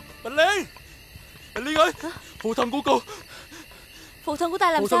 Bà Liên! Bà Liên ơi! Phụ thân của cô! Phụ thân của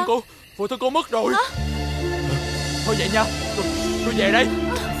ta làm Phụ sao? Phụ thân cô mất rồi. Thôi vậy nha, tôi về đây.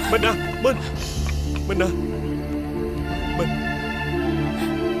 Mình à, Mình à, Mình.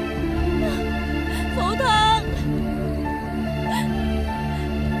 Phụ thân!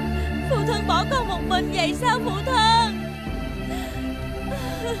 Phụ thân bỏ con một mình vậy sao phụ thân?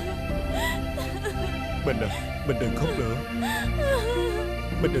 Mình à, mình đừng khóc nữa.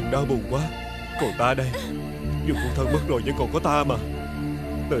 Mình đừng đau buồn quá. Còn ta đây, dù phụ thân mất rồi vẫn còn có ta mà.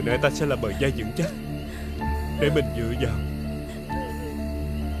 Từ nay ta sẽ là bờ vai vững chắc để mình dựa vào.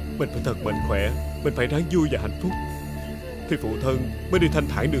 Mình phải thật mạnh khỏe, mình phải ráng vui và hạnh phúc, thì phụ thân mới đi thanh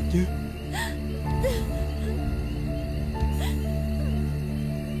thản được chứ.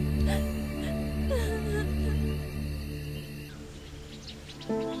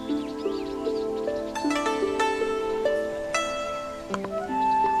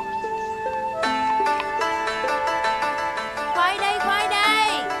 Khoai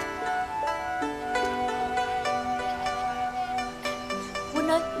đây! Huynh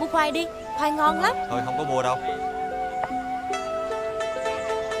ơi, mua khoai đi, khoai ngon lắm. Thôi không có mua đâu.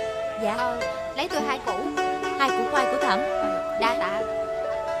 Dạ. Lấy tôi 2 củ. 2 củ khoai của Thẩm. Đa tạ.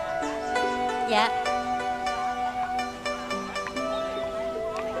 Dạ.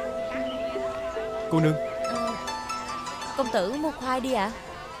 Cô nương, Công tử mua khoai đi ạ.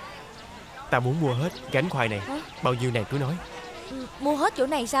 ta muốn mua hết gánh khoai này. Bao nhiêu nàng cứ nói. Mua hết chỗ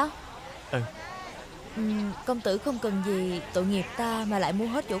này sao? Ừ. Công tử không cần gì tội nghiệp ta mà lại mua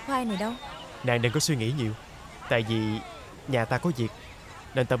hết chỗ khoai này đâu. Nàng đừng có suy nghĩ nhiều. Tại vì nhà ta có việc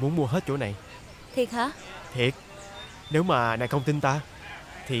nên ta muốn mua hết chỗ này. Thiệt hả? Thiệt. Nếu mà nàng không tin ta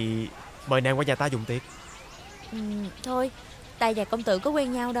thì mời nàng qua nhà ta dùng tiệc. Thôi, ta và công tử có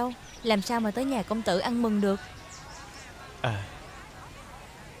quen nhau đâu, làm sao mà tới nhà công tử ăn mừng được.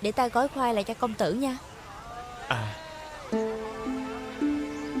 Để ta gói khoai lại cho công tử nha.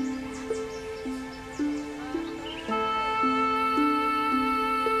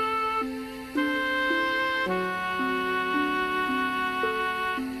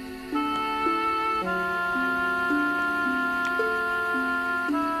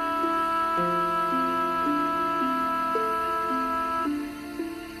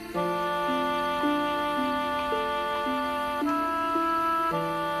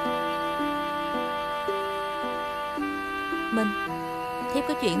 Mình, thiếp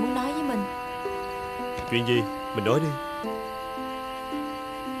có chuyện muốn nói với mình. Chuyện gì? Mình nói đi.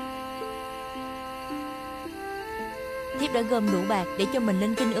 Thiếp đã gom đủ bạc để cho mình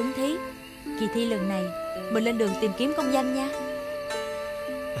lên kinh ứng thí. Kỳ thi lần này mình lên đường tìm kiếm công danh nha.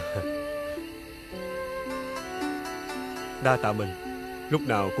 Đa tạ mình, lúc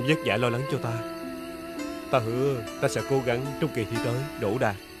nào cũng vất vả lo lắng cho ta. Ta hứa ta sẽ cố gắng trong kỳ thi tới đỗ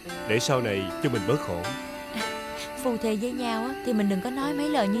đạt, để sau này cho mình bớt khổ. Phù thề với nhau á, thì mình đừng có nói mấy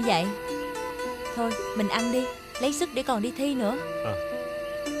lời như vậy. Thôi mình ăn đi, lấy sức để còn đi thi nữa.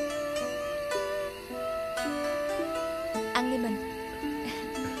 Ăn đi mình.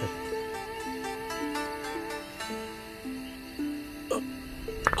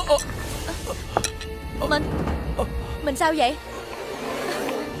 Mình sao vậy?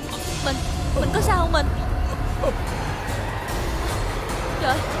 Mình có sao không mình?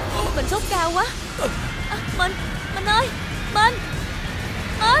 Trời, mình sốt cao quá. Mình ơi, mình.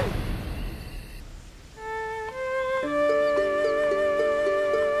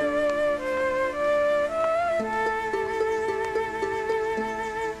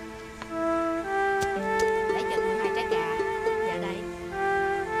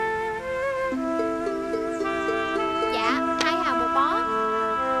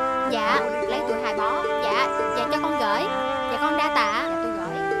 Dạ, lấy tôi 2 bó. Dạ, dạ cho con gửi. Dạ con đa tạ. Dạ tôi gửi.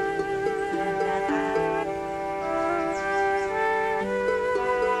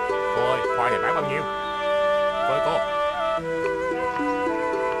 Cô ơi, khoai này bán bao nhiêu? Cô ơi cô.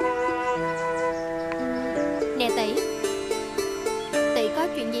 Nè tỷ, tỷ có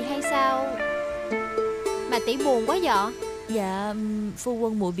chuyện gì hay sao mà tỷ buồn quá vậy? Dạ, phu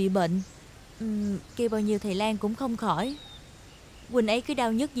quân muội bị bệnh. Kêu bao nhiêu thầy lang cũng không khỏi. Quỳnh ấy cứ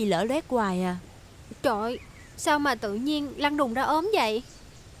đau nhức gì lỡ loét hoài à. Trời, sao mà tự nhiên lăn đùng ra ốm vậy?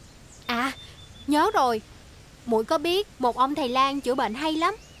 À, nhớ rồi. Muội có biết một ông thầy lang chữa bệnh hay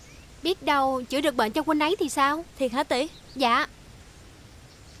lắm. Biết đâu chữa được bệnh cho Quỳnh ấy thì sao? Thiệt hả tỷ? Dạ.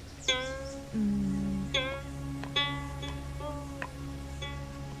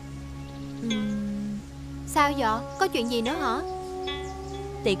 Sao vậy? Có chuyện gì nữa hả?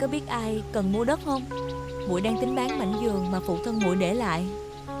 Tỷ có biết ai cần mua đất không? Muội đang tính bán mảnh vườn mà phụ thân muội để lại.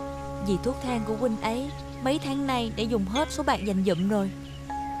 Vì thuốc thang của huynh ấy mấy tháng nay để dùng hết số bạc dành dụm rồi.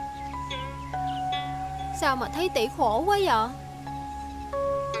 Sao mà thấy tỷ khổ quá vậy?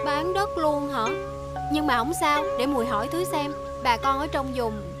 Bán đất luôn hả? Nhưng mà không sao, để muội hỏi thứ xem. Bà con ở trong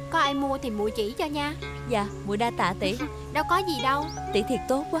vùng có ai mua thì muội chỉ cho nha. Dạ, muội đa tạ tỷ. Đâu có gì đâu. Tỷ thiệt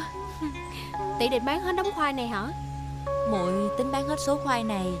tốt quá. Tỷ định bán hết đống khoai này hả? Muội tính bán hết số khoai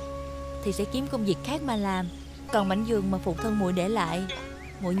này thì sẽ kiếm công việc khác mà làm. Còn mảnh vườn mà phụ thân muội để lại,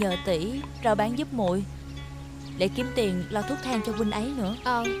 muội nhờ tỷ rao bán giúp muội để kiếm tiền lo thuốc thang cho huynh ấy nữa.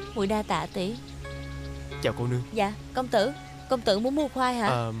 Muội đa tạ tỷ. Chào cô nương. Dạ, công tử muốn mua khoai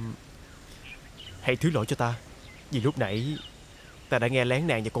hả? Hãy thứ lỗi cho ta, vì lúc nãy ta đã nghe lén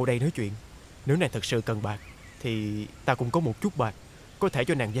nàng và cô đây nói chuyện. Nếu nàng thật sự cần bạc thì ta cũng có một chút bạc, có thể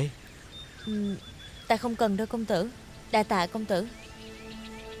cho nàng vay. Ta không cần đâu công tử. Đa tạ công tử.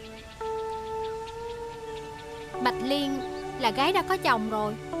 Bạch Liên là gái đã có chồng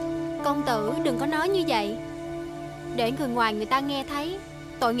rồi. Công tử đừng có nói như vậy, để người ngoài người ta nghe thấy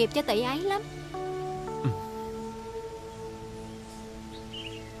tội nghiệp cho tỷ ấy lắm.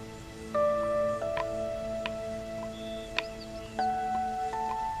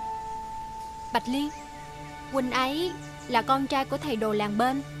 Bạch Liên, huynh ấy là con trai của thầy đồ làng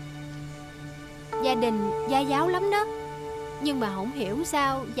bên, gia đình gia giáo lắm đó. Nhưng mà không hiểu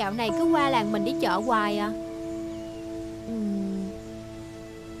sao dạo này cứ qua làng mình đi chợ hoài à.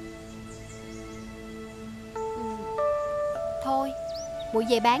 Thôi, muội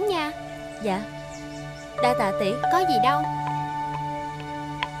về bán nha. Dạ, đa tạ tỷ. Có gì đâu.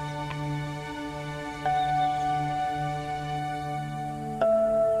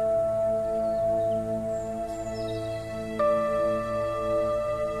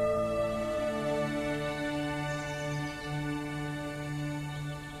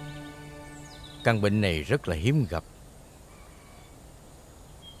 Căn bệnh này rất là hiếm gặp.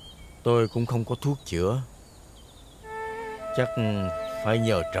 Tôi cũng không có thuốc chữa, chắc phải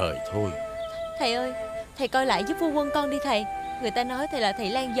nhờ trời thôi. Thầy ơi, thầy coi lại giúp phu quân con đi thầy. Người ta nói thầy là thầy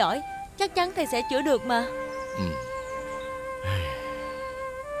lang giỏi, chắc chắn thầy sẽ chữa được mà.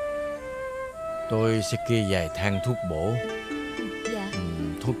 Tôi sẽ kê vài thang thuốc bổ,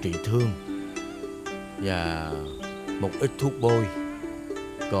 thuốc trị thương và một ít thuốc bôi.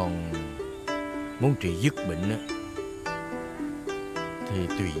 Còn muốn trị dứt bệnh thì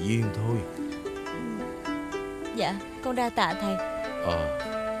tùy duyên thôi. Dạ, con đa tạ thầy.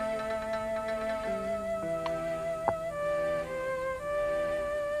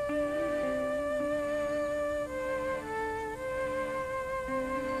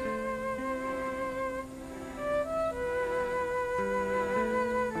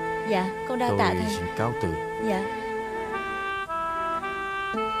 Dạ, con đa tạ thầy. Tôi xin cáo từ. Dạ.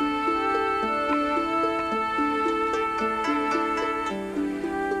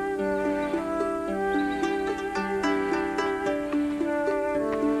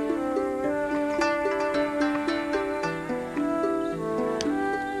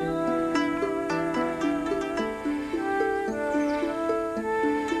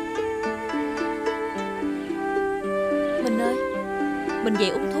 Mình về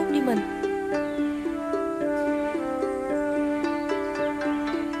uống thuốc đi mình.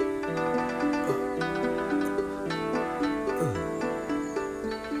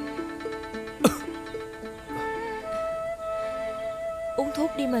 Uống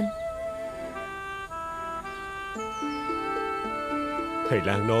thuốc đi mình. Thầy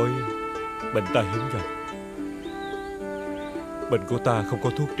Lan nói bệnh ta hiếm gặp. Bệnh của ta không có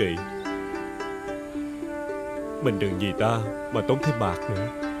thuốc trị. Mình đừng vì ta mà tốn thêm bạc nữa.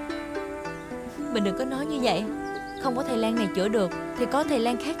 Mình đừng có nói như vậy. Không có thầy lang này chữa được thì có thầy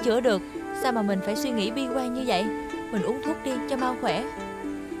lang khác chữa được. Sao mà mình phải suy nghĩ bi quan như vậy? Mình uống thuốc đi cho mau khỏe.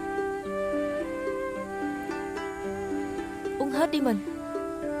 hết đi mình.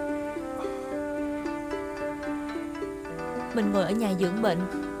 Mình ngồi ở nhà dưỡng bệnh,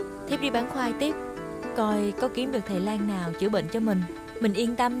 thiếp đi bán khoai tiếp, coi có kiếm được thầy lang nào chữa bệnh cho mình. Mình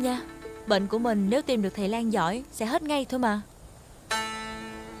yên tâm nha. Bệnh của mình nếu tìm được thầy lang giỏi sẽ hết ngay thôi mà.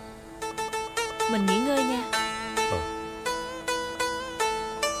 Mình nghỉ ngơi nha.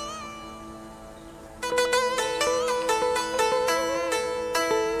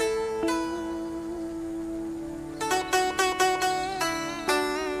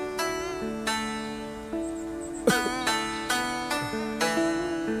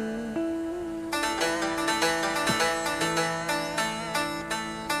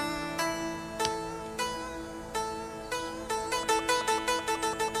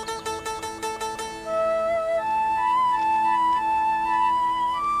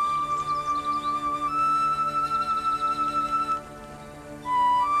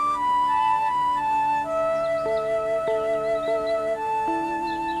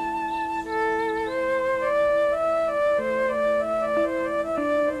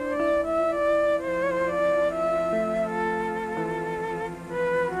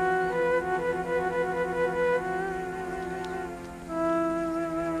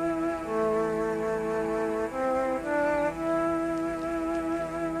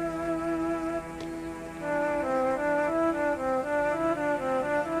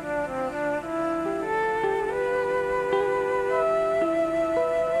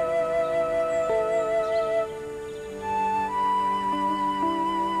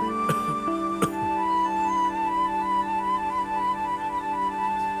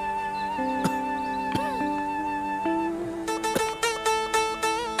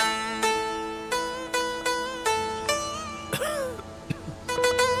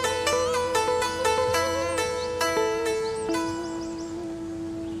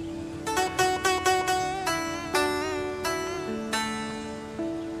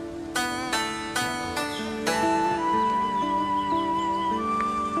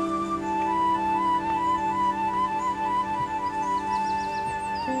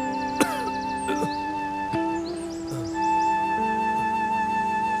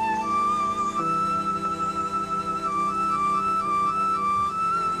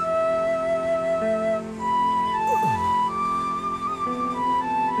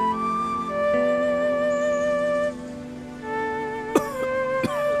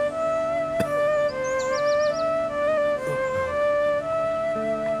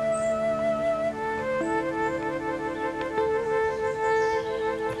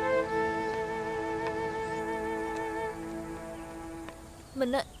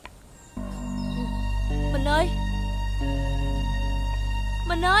 Mình ơi. Mình ơi.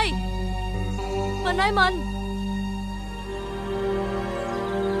 Mình ơi. Mình ơi mình.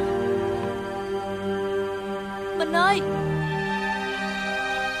 Mình ơi.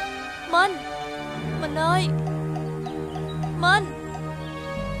 Mình. Mình ơi. Mình.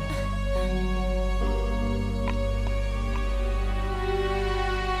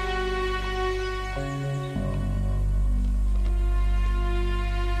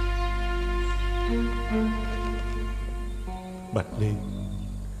 Bạch Liên,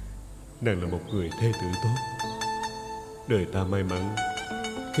 nàng là một người thê tử tốt. Đời ta may mắn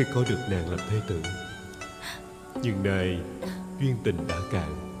khi có được nàng làm thê tử. Nhưng nay duyên tình đã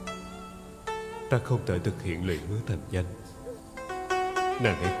cạn, ta không thể thực hiện lời hứa thành danh.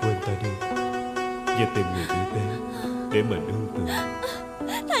 Nàng hãy quên ta đi và tìm người tử tế để mà nương tựa.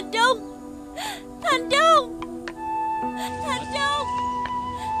 Thành Trung. Thành Trung. Thành Trung.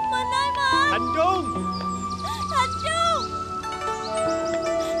 Mình ơi mình. Thành Trung. Thành Trung.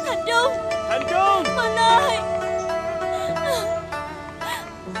 Thành Trung. Thành Trung. Mình ơi.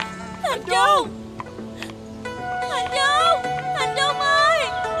 Thành Trung. Thành Trung. Thành Trung ơi.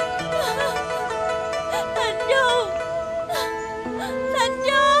 Thành Trung. Thành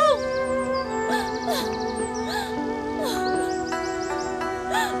Trung.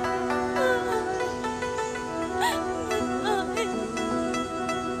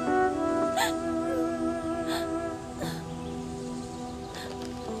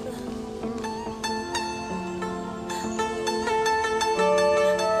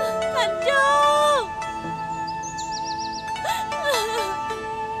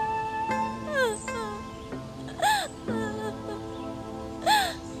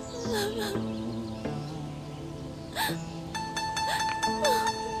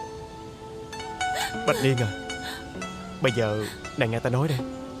 Bạch Liên à, bây giờ nàng nghe ta nói đây.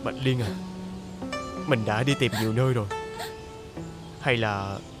 Bạch Liên à, mình đã đi tìm nhiều nơi rồi, hay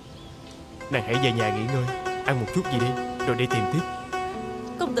là nàng hãy về nhà nghỉ ngơi, ăn một chút gì đi rồi đi tìm tiếp.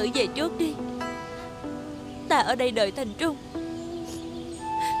 Công tử về trước đi. Ta ở đây đợi Thành Trung.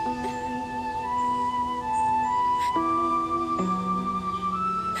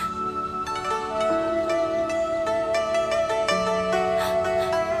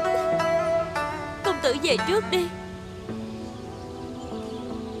 tử về trước đi.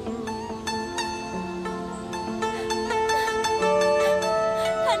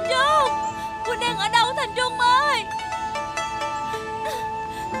 Thành Trung, Quỳnh đang ở đâu Thành Trung ơi?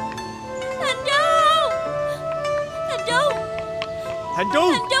 Thành Trung, Thành Trung, Thành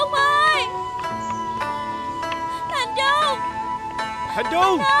Trung, Thành Trung ơi, Thành Trung, Thành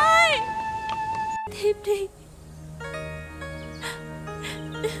Trung ơi, tiếp đi.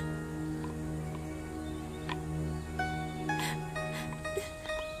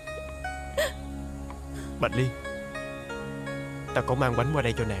 Bạch Liên, ta có mang bánh qua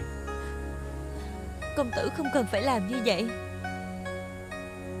đây cho nàng. Công tử không cần phải làm như vậy.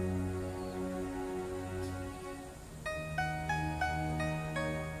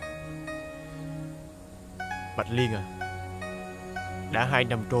 Bạch Liên à, đã 2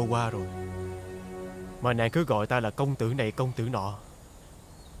 năm trôi qua rồi mà nàng cứ gọi ta là công tử này công tử nọ.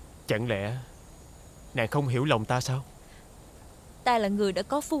 Chẳng lẽ nàng không hiểu lòng ta sao? Ta là người đã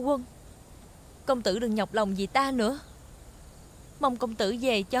có phu quân, công tử đừng nhọc lòng vì ta nữa. Mong công tử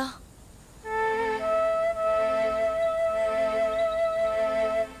về cho.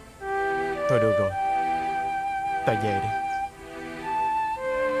 Thôi được rồi, ta về đi.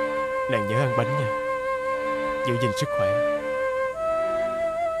 Nàng nhớ ăn bánh nha, giữ gìn sức khỏe.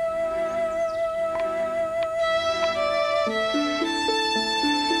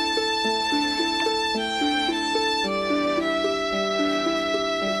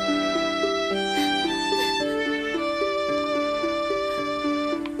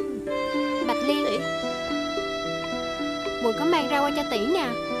 Bạch Liên, Mùi có mang ra qua cho tỷ nè.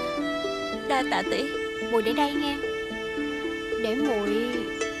 Đa tạ tỷ. Mùi để đây nghe, để muội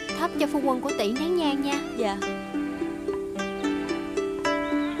thắp cho phu quân của tỷ nén nhang nha. Dạ.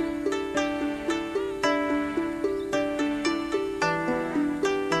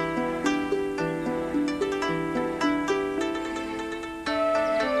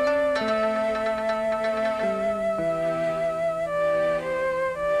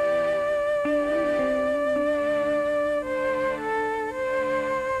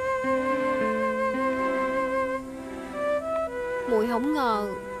 Muội không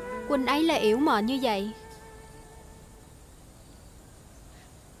ngờ huynh ấy là yểu mệnh như vậy.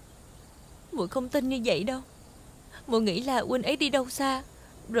 Muội không tin như vậy đâu. Muội nghĩ là huynh ấy đi đâu xa,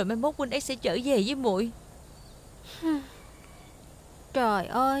 rồi mai mốt huynh ấy sẽ trở về với muội. Trời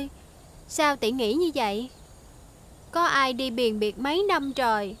ơi, sao tỷ nghĩ như vậy? Có ai đi biền biệt mấy năm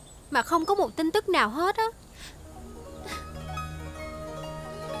trời mà không có một tin tức nào hết á.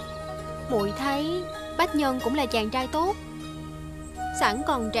 Muội thấy Bách Nhân cũng là chàng trai tốt. Sẵn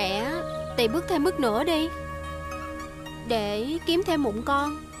còn trẻ, tỷ bước thêm bước nữa đi, để kiếm thêm mụn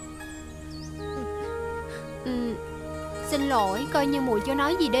con. Xin lỗi, coi như muội chưa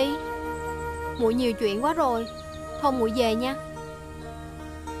nói gì đi. Muội nhiều chuyện quá rồi. Thôi muội về nha.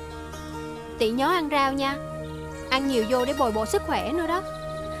 Tỷ nhớ ăn rau nha, ăn nhiều vô để bồi bổ sức khỏe nữa đó.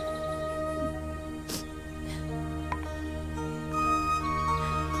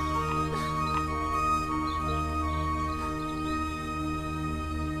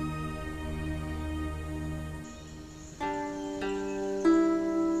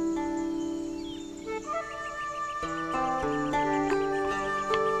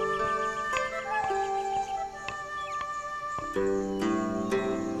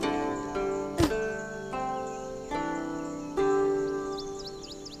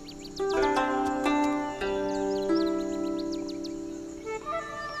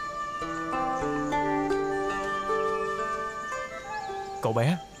 Cậu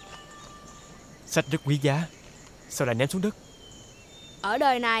bé, sách rất quý giá, sao lại ném xuống đất? Ở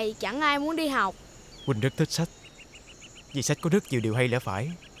đời này chẳng ai muốn đi học. Huynh rất thích sách, vì sách có rất nhiều điều hay lẽ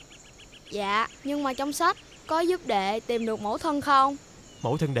phải. Dạ, nhưng mà trong sách có giúp đệ tìm được mẫu thân không?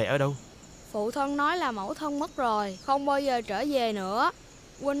 Mẫu thân đệ ở đâu? Phụ thân nói là mẫu thân mất rồi, không bao giờ trở về nữa.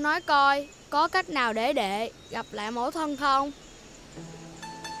 Huynh nói coi, có cách nào để đệ gặp lại mẫu thân không?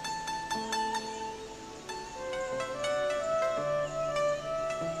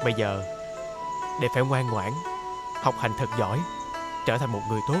 Bây giờ đệ phải ngoan ngoãn, học hành thật giỏi, trở thành một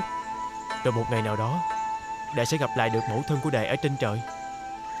người tốt. Rồi một ngày nào đó đệ sẽ gặp lại được mẫu thân của đệ ở trên trời.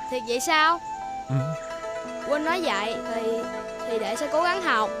 Thiệt vậy sao? Ừ. Huynh nói vậy thì đệ sẽ cố gắng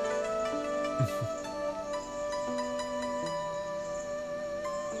học.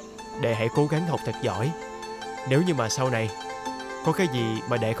 Đệ hãy cố gắng học thật giỏi. Nếu như mà sau này có cái gì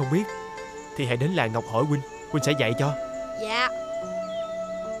mà đệ không biết thì hãy đến làng Ngọc hỏi huynh, huynh sẽ dạy cho. Dạ.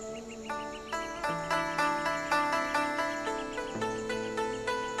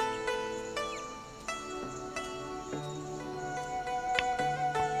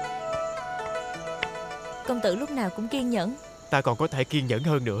 công tử lúc nào cũng kiên nhẫn. Ta còn có thể kiên nhẫn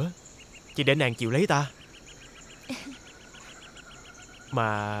hơn nữa, chỉ để nàng chịu lấy ta.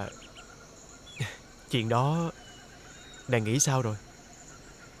 Mà chuyện đó nàng nghĩ sao rồi?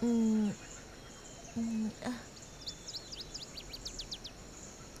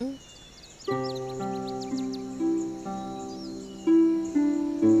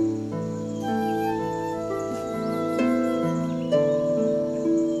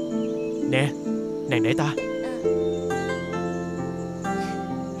 Nè, nàng để ta.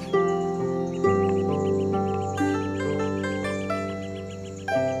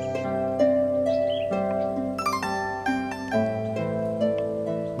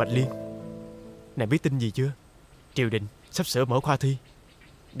 Bạch Liên, nàng biết tin gì chưa? Triều đình sắp sửa mở khoa thi.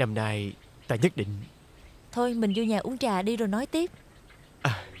 Năm nay ta nhất định. Thôi mình vô nhà uống trà đi rồi nói tiếp.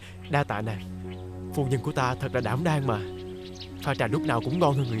 Đa tạ nàng. Phu nhân của ta thật là đảm đang mà. Pha trà lúc nào cũng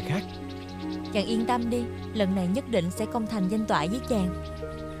ngon hơn người khác. Chàng yên tâm đi, lần này nhất định sẽ công thành danh toại với chàng.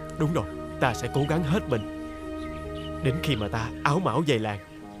 Đúng rồi, ta sẽ cố gắng hết mình. Đến khi mà ta áo mão về làng,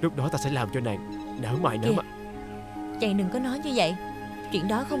 lúc đó ta sẽ làm cho nàng nở mày nở mặt. Chàng đừng có nói như vậy, chuyện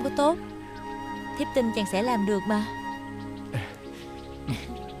đó không có tốt. Thiếp tin chàng sẽ làm được mà.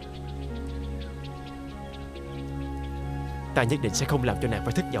 Ta nhất định sẽ không làm cho nàng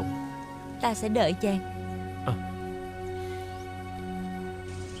phải thất vọng. Ta sẽ đợi chàng.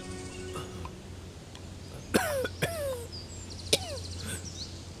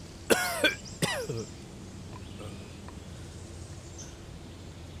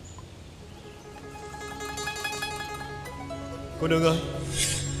 Cô nương ơi,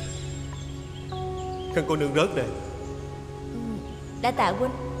 khăn cô nương rớt nè. Đã tạ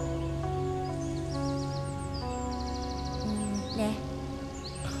huynh. Nè.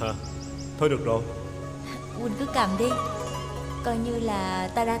 Thôi được rồi, Huynh cứ cầm đi, coi như là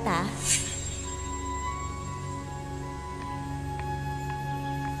ta đã tạ.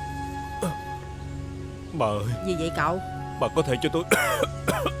 bà ơi. Gì vậy cậu? Bà có thể cho tôi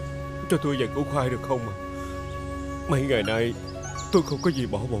cho tôi vài củ khoai được không mà? Mấy ngày nay tôi không có gì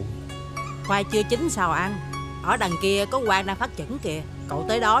bỏ bụng. Khoai chưa chín sao ăn? Ở đằng kia có quan đang phát chẩn kìa. Cậu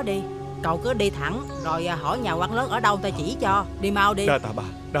tới đó đi. Cậu cứ đi thẳng rồi hỏi nhà quan lớn ở đâu ta chỉ cho. Đi mau đi. Đa tạ bà,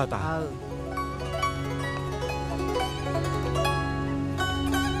 đa tạ.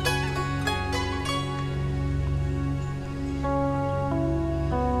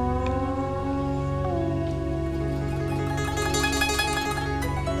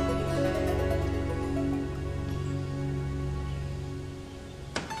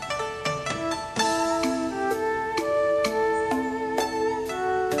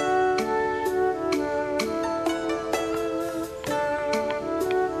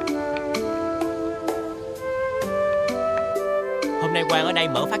 Hôm nay quan ở đây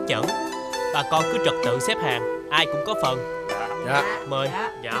mở phát chẩn, bà con cứ trật tự xếp hàng, ai cũng có phần. Dạ. Mời.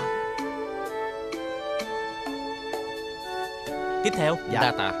 Dạ. Tiếp theo.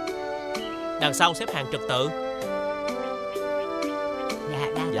 Đa tạ. Đằng sau xếp hàng trật tự. Dạ,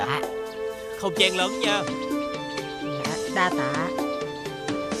 đa tạ. Không chen lớn nha. Dạ, đa tạ.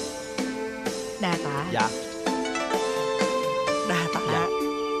 Đa tạ. Dạ. Đa tạ. Dạ.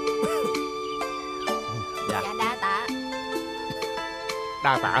 Dạ đa tạ.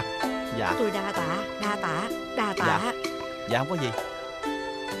 Đa tạ. Dạ. Tôi đa tạ, đa tạ, đa tạ. Dạ. Dạ không có gì.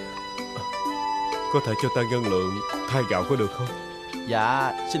 Có thể cho ta ngân lượng thay gạo có được không?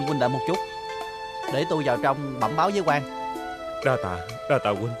 Dạ, xin huynh đợi một chút, để tôi vào trong bẩm báo với quan. Đa tạ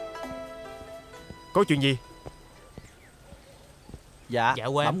huynh. Có chuyện gì? Dạ,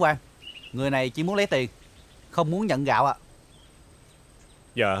 quan. bẩm quan, người này chỉ muốn lấy tiền, không muốn nhận gạo ạ.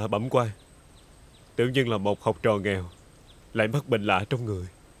 Dạ, bẩm quan. Tiểu nhân là một học trò nghèo, lại mắc bệnh lạ trong người,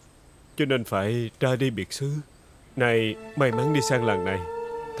 cho nên phải ra đi biệt xứ. Nay may mắn đi sang làng này,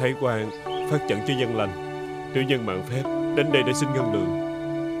 thấy quan phát chẩn cho dân lành, tiểu nhân mạn phép đến đây để xin ngân lượng.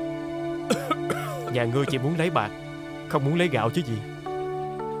 Nhà ngươi chỉ muốn lấy bạc, không muốn lấy gạo chứ gì.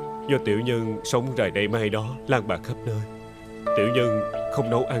 Do tiểu nhân sống rày đây mai đó, lang bạc khắp nơi, tiểu nhân không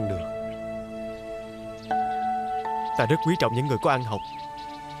nấu ăn được. Ta rất quý trọng những người có ăn học.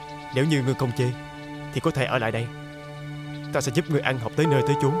 Nếu như ngươi không chê thì có thể ở lại đây, ta sẽ giúp ngươi ăn học tới nơi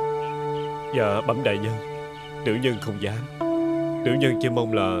tới chốn. Dạ bẩm đại nhân, tiểu nhân không dám. Tiểu nhân chỉ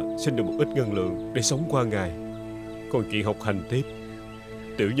mong là xin được một ít ngân lượng để sống qua ngày. Còn chuyện học hành tiếp,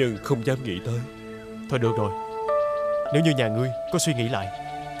 tiểu nhân không dám nghĩ tới. Thôi được rồi, nếu như nhà ngươi có suy nghĩ lại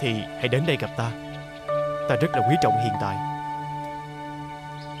thì hãy đến đây gặp ta. Ta rất là quý trọng hiện tại.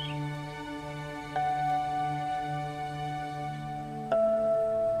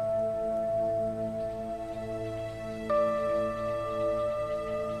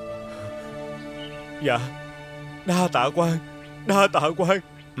 Dạ. Đa tạ quan. Đa tạ quan.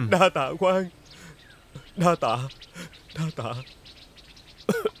 Đa tạ quan. Đa tạ. Đa tạ.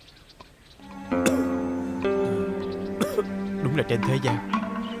 Đúng là trên thế gian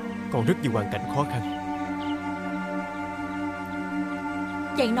còn rất nhiều hoàn cảnh khó khăn.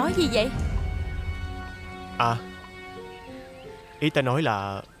 Chàng nói gì vậy? À, ý ta nói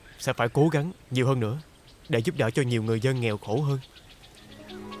là sẽ phải cố gắng nhiều hơn nữa để giúp đỡ cho nhiều người dân nghèo khổ hơn.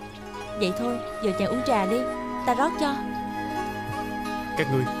 Vậy thôi, giờ chàng uống trà đi, ta rót cho. Các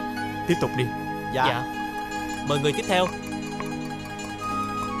ngươi tiếp tục đi. Dạ. Mời người tiếp theo.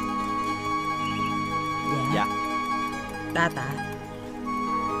 Dạ. Đa tạ.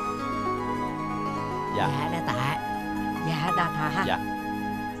 Dạ. Dạ đa tạ. Dạ đa tạ. Dạ.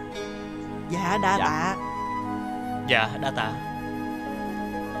 Dạ đa tạ. Dạ đa tạ.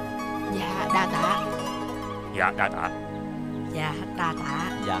 Dạ đa tạ. Dạ đa tạ. Dạ đa tạ.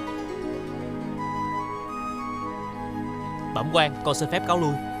 Dạ. Bẩm quan, con xin phép cáo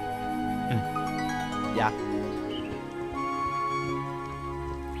lui. Dạ.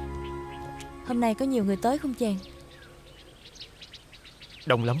 Hôm nay có nhiều người tới không chàng?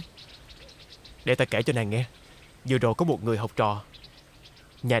 Đông lắm. Để ta kể cho nàng nghe. Vừa rồi có một người học trò,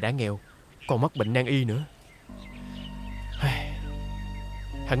 nhà đã nghèo, còn mắc bệnh nan y nữa.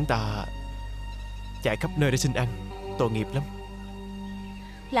 Hắn ta chạy khắp nơi để xin ăn, tội nghiệp lắm.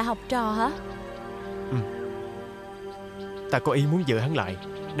 Là học trò hả? Ta có ý muốn giữ hắn lại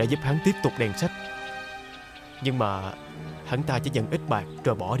để giúp hắn tiếp tục đèn sách. Nhưng mà hắn ta chỉ nhận ít bạc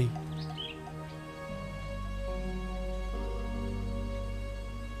rồi bỏ đi.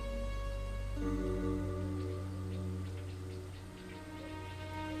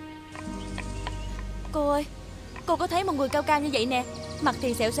 Cô ơi, cô có thấy một người cao cao như vậy nè, mặt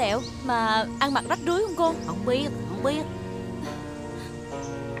thì xẹo xẹo mà ăn mặc rách rưới không cô? Không biết, không biết.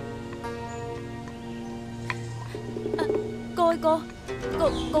 Cô ơi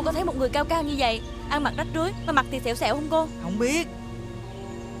cô có thấy một người cao cao như vậy, ăn mặc rách rưới mà mặt thì xẹo xẹo không cô? Không biết.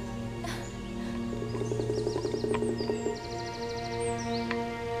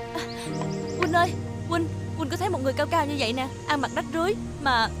 Quỳnh ơi, Quỳnh có thấy một người cao cao như vậy nè, ăn mặc rách rưới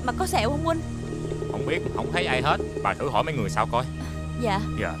mà có sẹo không Quỳnh? Không biết, không thấy ai hết. Bà thử hỏi mấy người sao coi. Dạ.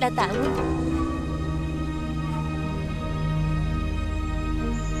 Dạ. Đa tạ Quỳnh.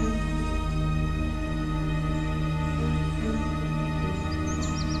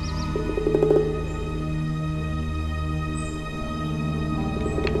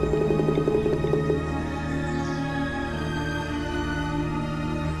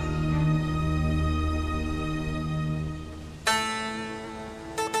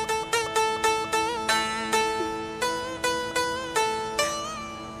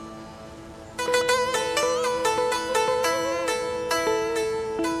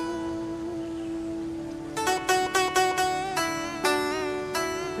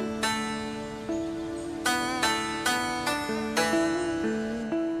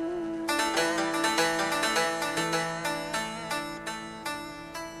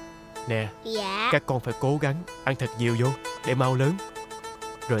 Nè, Dạ. các con phải cố gắng ăn thật nhiều vô để mau lớn.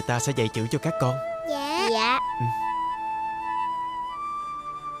 Rồi ta sẽ dạy chữ cho các con. Dạ. Dạ.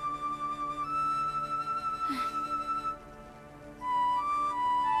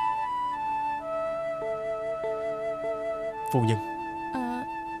 Phu nhân,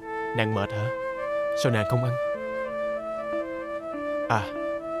 nàng mệt hả? Sao nàng không ăn? À,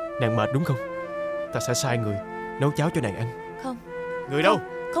 nàng mệt đúng không? Ta sẽ sai người nấu cháo cho nàng ăn. Không. Người đâu?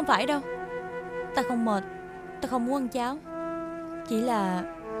 Không phải đâu. Ta không mệt, ta không muốn ăn cháo. Chỉ là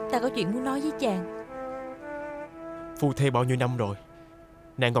ta có chuyện muốn nói với chàng. Phu thê bao nhiêu năm rồi,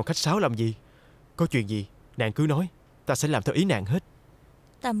 nàng còn khách sáo làm gì? Có chuyện gì nàng cứ nói, ta sẽ làm theo ý nàng hết.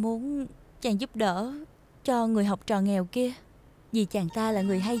 Ta muốn chàng giúp đỡ cho người học trò nghèo kia. Vì chàng ta là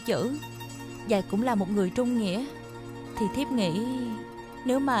người hay chữ và cũng là một người trung nghĩa, thì thiếp nghĩ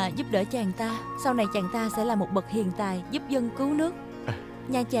nếu mà giúp đỡ chàng ta, sau này chàng ta sẽ là một bậc hiền tài, giúp dân cứu nước.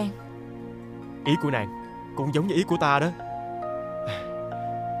 Nha chàng. Ý của nàng cũng giống như ý của ta đó.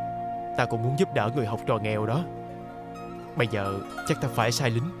 Ta cũng muốn giúp đỡ người học trò nghèo đó. Bây giờ chắc ta phải sai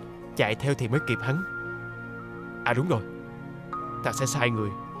lính chạy theo thì mới kịp hắn. À đúng rồi, ta sẽ sai người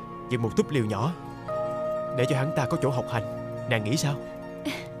dựng một túp liều nhỏ để cho hắn ta có chỗ học hành. Nàng nghĩ sao?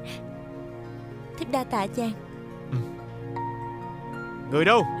 Thiếp đa tạ chàng. Người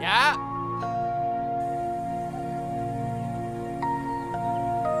đâu? Dạ.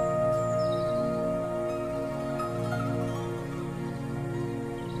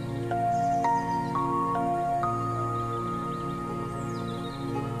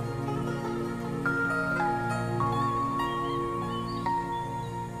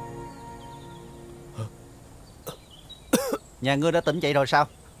 Nhà ngươi đã tỉnh dậy rồi sao?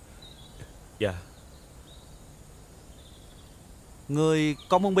 Dạ. Ngươi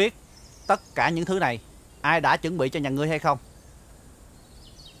có muốn biết tất cả những thứ này ai đã chuẩn bị cho nhà ngươi hay không?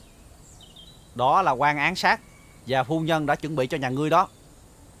 Đó là quan án sát và phu nhân đã chuẩn bị cho nhà ngươi đó.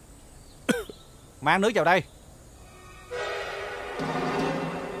 Mang nước vào đây.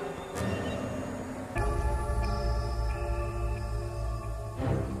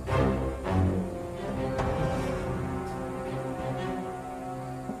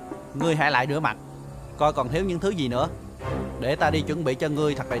 Ngươi hãy lại rửa mặt, coi còn thiếu những thứ gì nữa, để ta đi chuẩn bị cho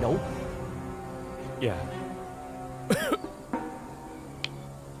ngươi thật đầy đủ. Dạ.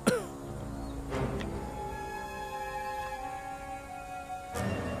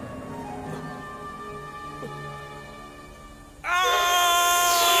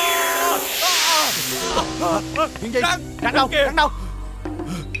 Chuyện gì? Rắn đâu? Rắn đâu?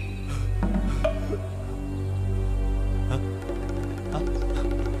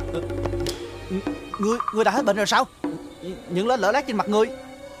 Ngươi đã hết bệnh rồi sao? Những vết lở lét trên mặt ngươi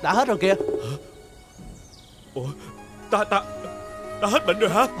đã hết rồi kìa. Ủa, ta hết bệnh rồi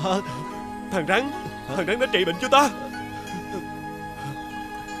hả? Thằng rắn đã trị bệnh cho ta.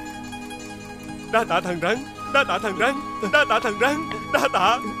 Đa tạ thằng rắn, đa tạ thằng rắn, đa tạ thằng rắn, đa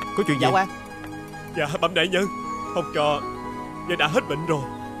tạ. Có chuyện gì? Dạ quan. Dạ bẩm đại nhân, học trò giờ đã hết bệnh rồi.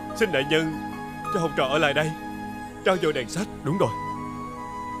 Xin đại nhân cho học trò ở lại đây trao dồi đèn sách. Đúng rồi,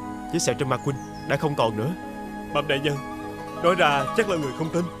 vết sẹo trên mặt huynh đã không còn nữa. Bẩm đại nhân, nói ra chắc là người không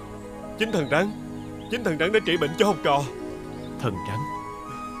tin. Chính thằng rắn đã trị bệnh cho học trò. Thần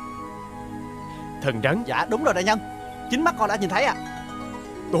rắn? Dạ đúng rồi đại nhân, chính mắt con đã nhìn thấy à.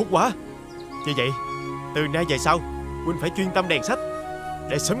 Tốt quá. Như vậy từ nay về sau huynh phải chuyên tâm đèn sách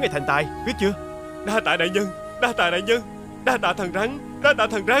để sớm ngày thành tài, biết chưa? Đa tạ đại nhân, đa tạ đại nhân, đa tạ thằng rắn, đa tạ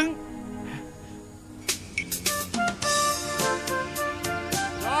thằng rắn.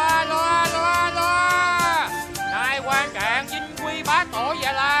 Loa. Nay quan cạn vinh quy bá tổ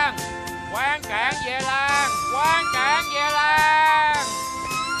về làng. Quan cạn về làng, quan cạn về làng.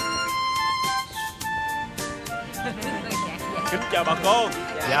 Kính chào bà con.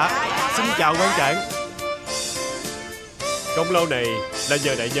 Dạ, xin chào quan trạng. Công lao này là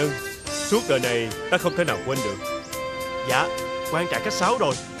nhờ đại nhân, suốt đời này ta không thể nào quên được. Dạ, quan trạng khách sáo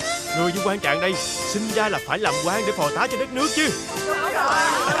rồi. Người như quan trạng đây sinh ra là phải làm quan để phò tá cho đất nước chứ. Đúng rồi.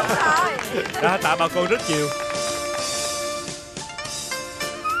 Đa tạ bà con rất nhiều.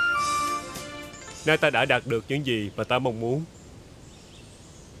 Nay ta đã đạt được những gì mà ta mong muốn.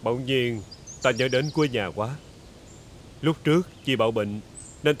 Bỗng nhiên ta nhớ đến quê nhà quá. Lúc trước vì bạo bệnh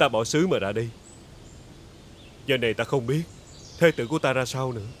nên ta bỏ xứ mà ra đi. Giờ này ta không biết thê tử của ta ra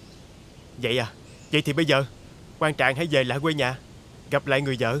sao nữa. Vậy à? Vậy thì bây giờ quan trạng hãy về lại quê nhà, gặp lại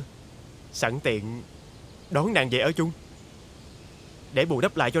người vợ, sẵn tiện đón nàng về ở chung để bù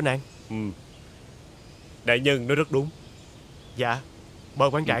đắp lại cho nàng. Đại nhân nói rất đúng. Dạ, mời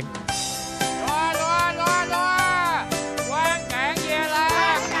quan trạng. Loa. Quan cạn về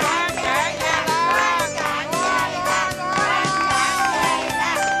làng, quan cạn về làng. Quan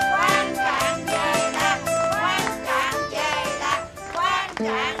cạn về làng, quan cạn về làng, quan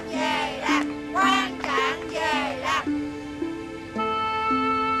cạn về làng, quan cạn về làng.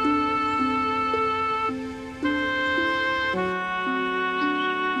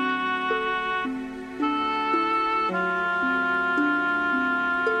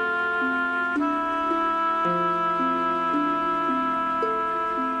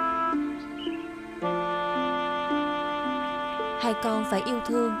 Hai con phải yêu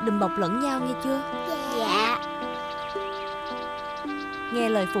thương, đùm bọc lẫn nhau nghe chưa? Dạ. Nghe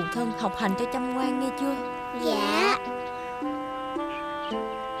lời phụ thân, học hành cho chăm ngoan nghe chưa? Dạ.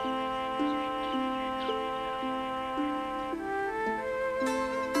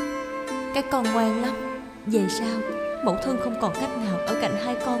 Các con ngoan lắm. Về sau mẫu thân không còn cách nào ở cạnh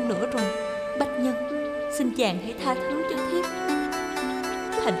hai con nữa rồi. Bách Nhân, xin chàng hãy tha thứ cho thiếp.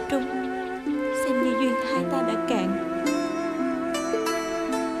 Thành Trung, xem như duyên hai ta đã cạn.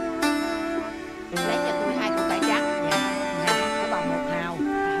 Lấy cho tôi 2 củ cải trắng. Dạ, của bà một hào.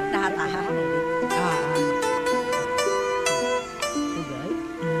 Đa tạ. Tôi gửi.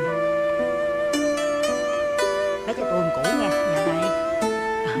 Lấy cho tôi 1 củ nha. Dạ đây.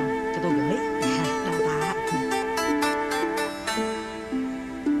 Cho tôi gửi. Đa tạ.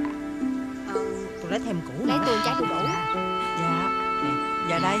 Tôi lấy thêm 1 củ. Lấy tôi trái đu đủ. Dạ.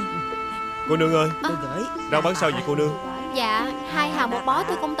 Dạ đây. Cô nương ơi, tôi gửi. rau bán sao vậy cô nương? Dạ 2 hào 1 bó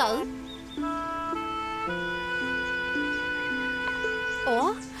thưa công tử.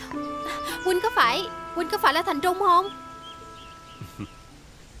 Ủa, Huynh có phải là Thành Trung không?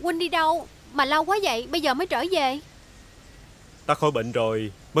 Huynh đi đâu mà lâu quá vậy, bây giờ mới trở về? Ta khỏi bệnh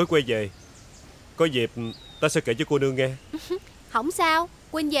rồi mới quay về. Có dịp ta sẽ kể cho cô nương nghe. Không sao,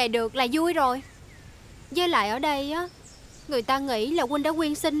 Huynh về được là vui rồi. Với lại ở đây á, người ta nghĩ là Huynh đã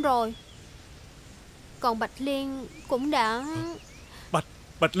quyên sinh rồi. Còn Bạch Liên cũng đã...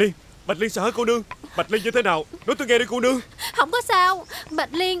 Bạch Liên sao hả cô nương? Bạch Liên như thế nào? Nói tôi nghe đi cô nương. Không có sao,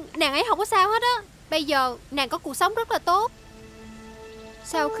 Bạch Liên nàng ấy không có sao hết á. Bây giờ nàng có cuộc sống rất là tốt.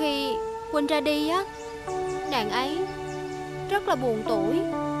 Sau khi Huynh ra đi á, nàng ấy rất là buồn tuổi.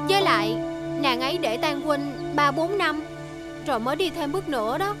 Với lại nàng ấy để tang Huynh 3-4 năm rồi mới đi thêm bước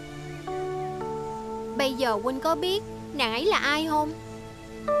nữa đó. Bây giờ Huynh có biết nàng ấy là ai không?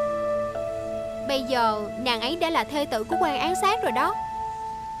 Bây giờ nàng ấy đã là thê tử của quan án sát rồi đó.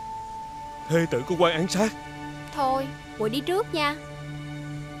 Thê tử của quan án sát? Thôi, muội đi trước nha.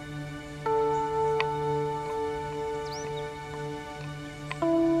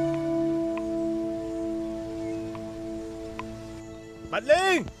 Bạch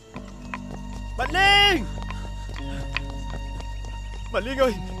Liên! Bạch Liên! Bạch Liên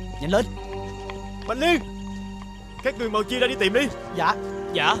ơi! Nhanh lên! Bạch Liên! Các người mau chia ra đi tìm đi. Dạ.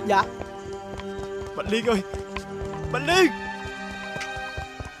 Dạ. Dạ. Bạch Liên ơi! Bạch Liên!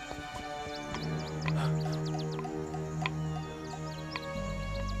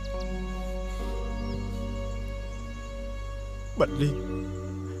 Bạch Liên!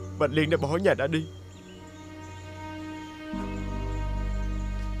 Bạch Liên đã bỏ nhà đã đi.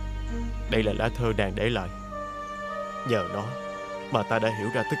 Đây là lá thơ nàng để lại. Nhờ nó mà ta đã hiểu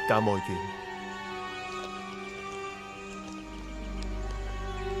ra tất cả mọi chuyện.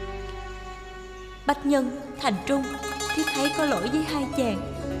 Bách Nhân, Thành Trung, thiếp thấy có lỗi với hai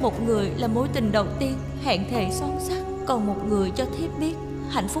chàng. Một người là mối tình đầu tiên, hẹn thề son sắt. Còn một người cho thiếp biết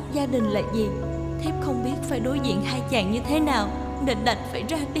hạnh phúc gia đình là gì. Thiếp không biết phải đối diện hai chàng như thế nào, nên đành phải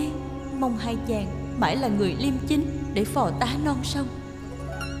ra đi. Mong hai chàng mãi là người liêm chính để phò tá non sông.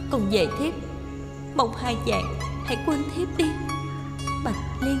 Còn về thiếp, mong hai chàng hãy quên thiếp đi. Bạch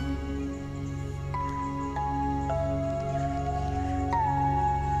Liên.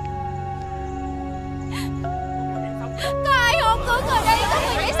 Có ai không? Cứu người đi, có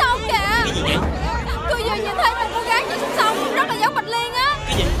người nhảy sông kìa. Cái gì vậy? Tôi vừa nhìn thấy một cô gái nhảy xuống sông, rất là giống Bạch Liên á.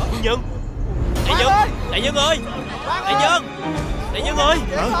 Cái gì? Nhân! Đại nhân! Đại nhân ơi! Đại nhân! Đại nhân ơi!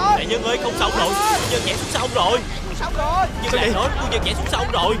 Đại nhân ơi, không xong rồi. Cô Nhân nhảy xuống sông rồi. Nhưng lại nói cô Nhân nhảy xuống sông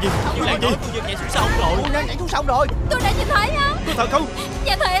rồi. Nhưng lại nói cô Nhân nhảy xuống sông rồi. Cô Nhân nhảy xuống sông rồi. Tôi đã nhìn thấy á. Có thật không?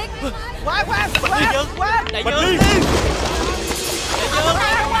 Dạ thiệt. Quang! Đại nhân! Đại nhân! Đại nhân!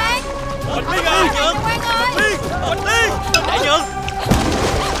 Bạch Liên ơi! Bạch Liên! Bạch Liên! Đại nhân!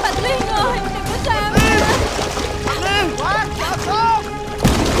 Bạch Liên ơi, đừng có sao. Bạch Liên! Quang, chờ con!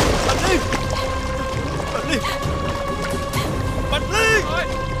 Bạch Liên! Bạch Liên! Bạch Liên!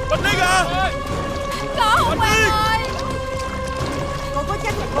 Bạch Liên à! Có không Quang ơi? Cô có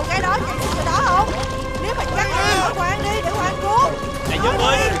chắc là cô gái đó chạy xuống đó không? Nếu mà chắc thì hỏi Quang đi để Quang cứu. Đại nhân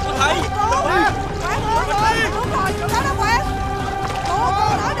ơi, có thấy? Quang ơi, đúng rồi, chỗ đó là Quang. Cô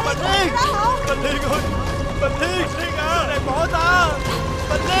nói đi, Bạch Liên! đó không? Bạch Liên ơi! Bạch Liên! Liên à! Đừng bỏ ta!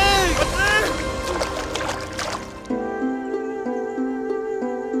 Bạch Liên! Bạch Liên!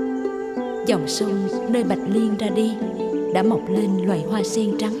 Dòng sông nơi Bạch Liên ra đi đã mọc lên loài hoa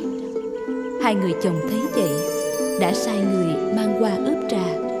sen trắng. Hai người chồng thấy vậy đã sai người mang qua ướp trà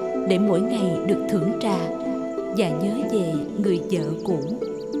để mỗi ngày được thưởng trà và nhớ về người vợ cũ.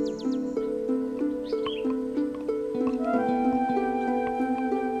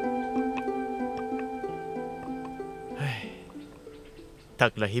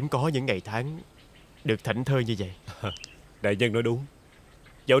 Thật là hiếm có những ngày tháng được thảnh thơi như vậy. Đại nhân nói đúng.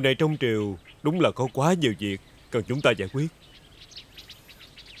 Dạo này trong triều đúng là có quá nhiều việc cần chúng ta giải quyết.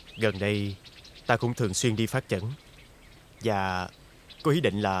 Gần đây ta cũng thường xuyên đi phát chẩn và có ý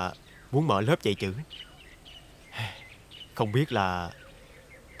định là muốn mở lớp dạy chữ. Không biết là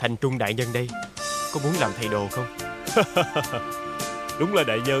Thành Trung đại nhân đây có muốn làm thầy đồ không? Đúng là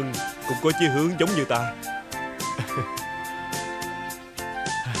đại nhân cũng có chí hướng giống như ta.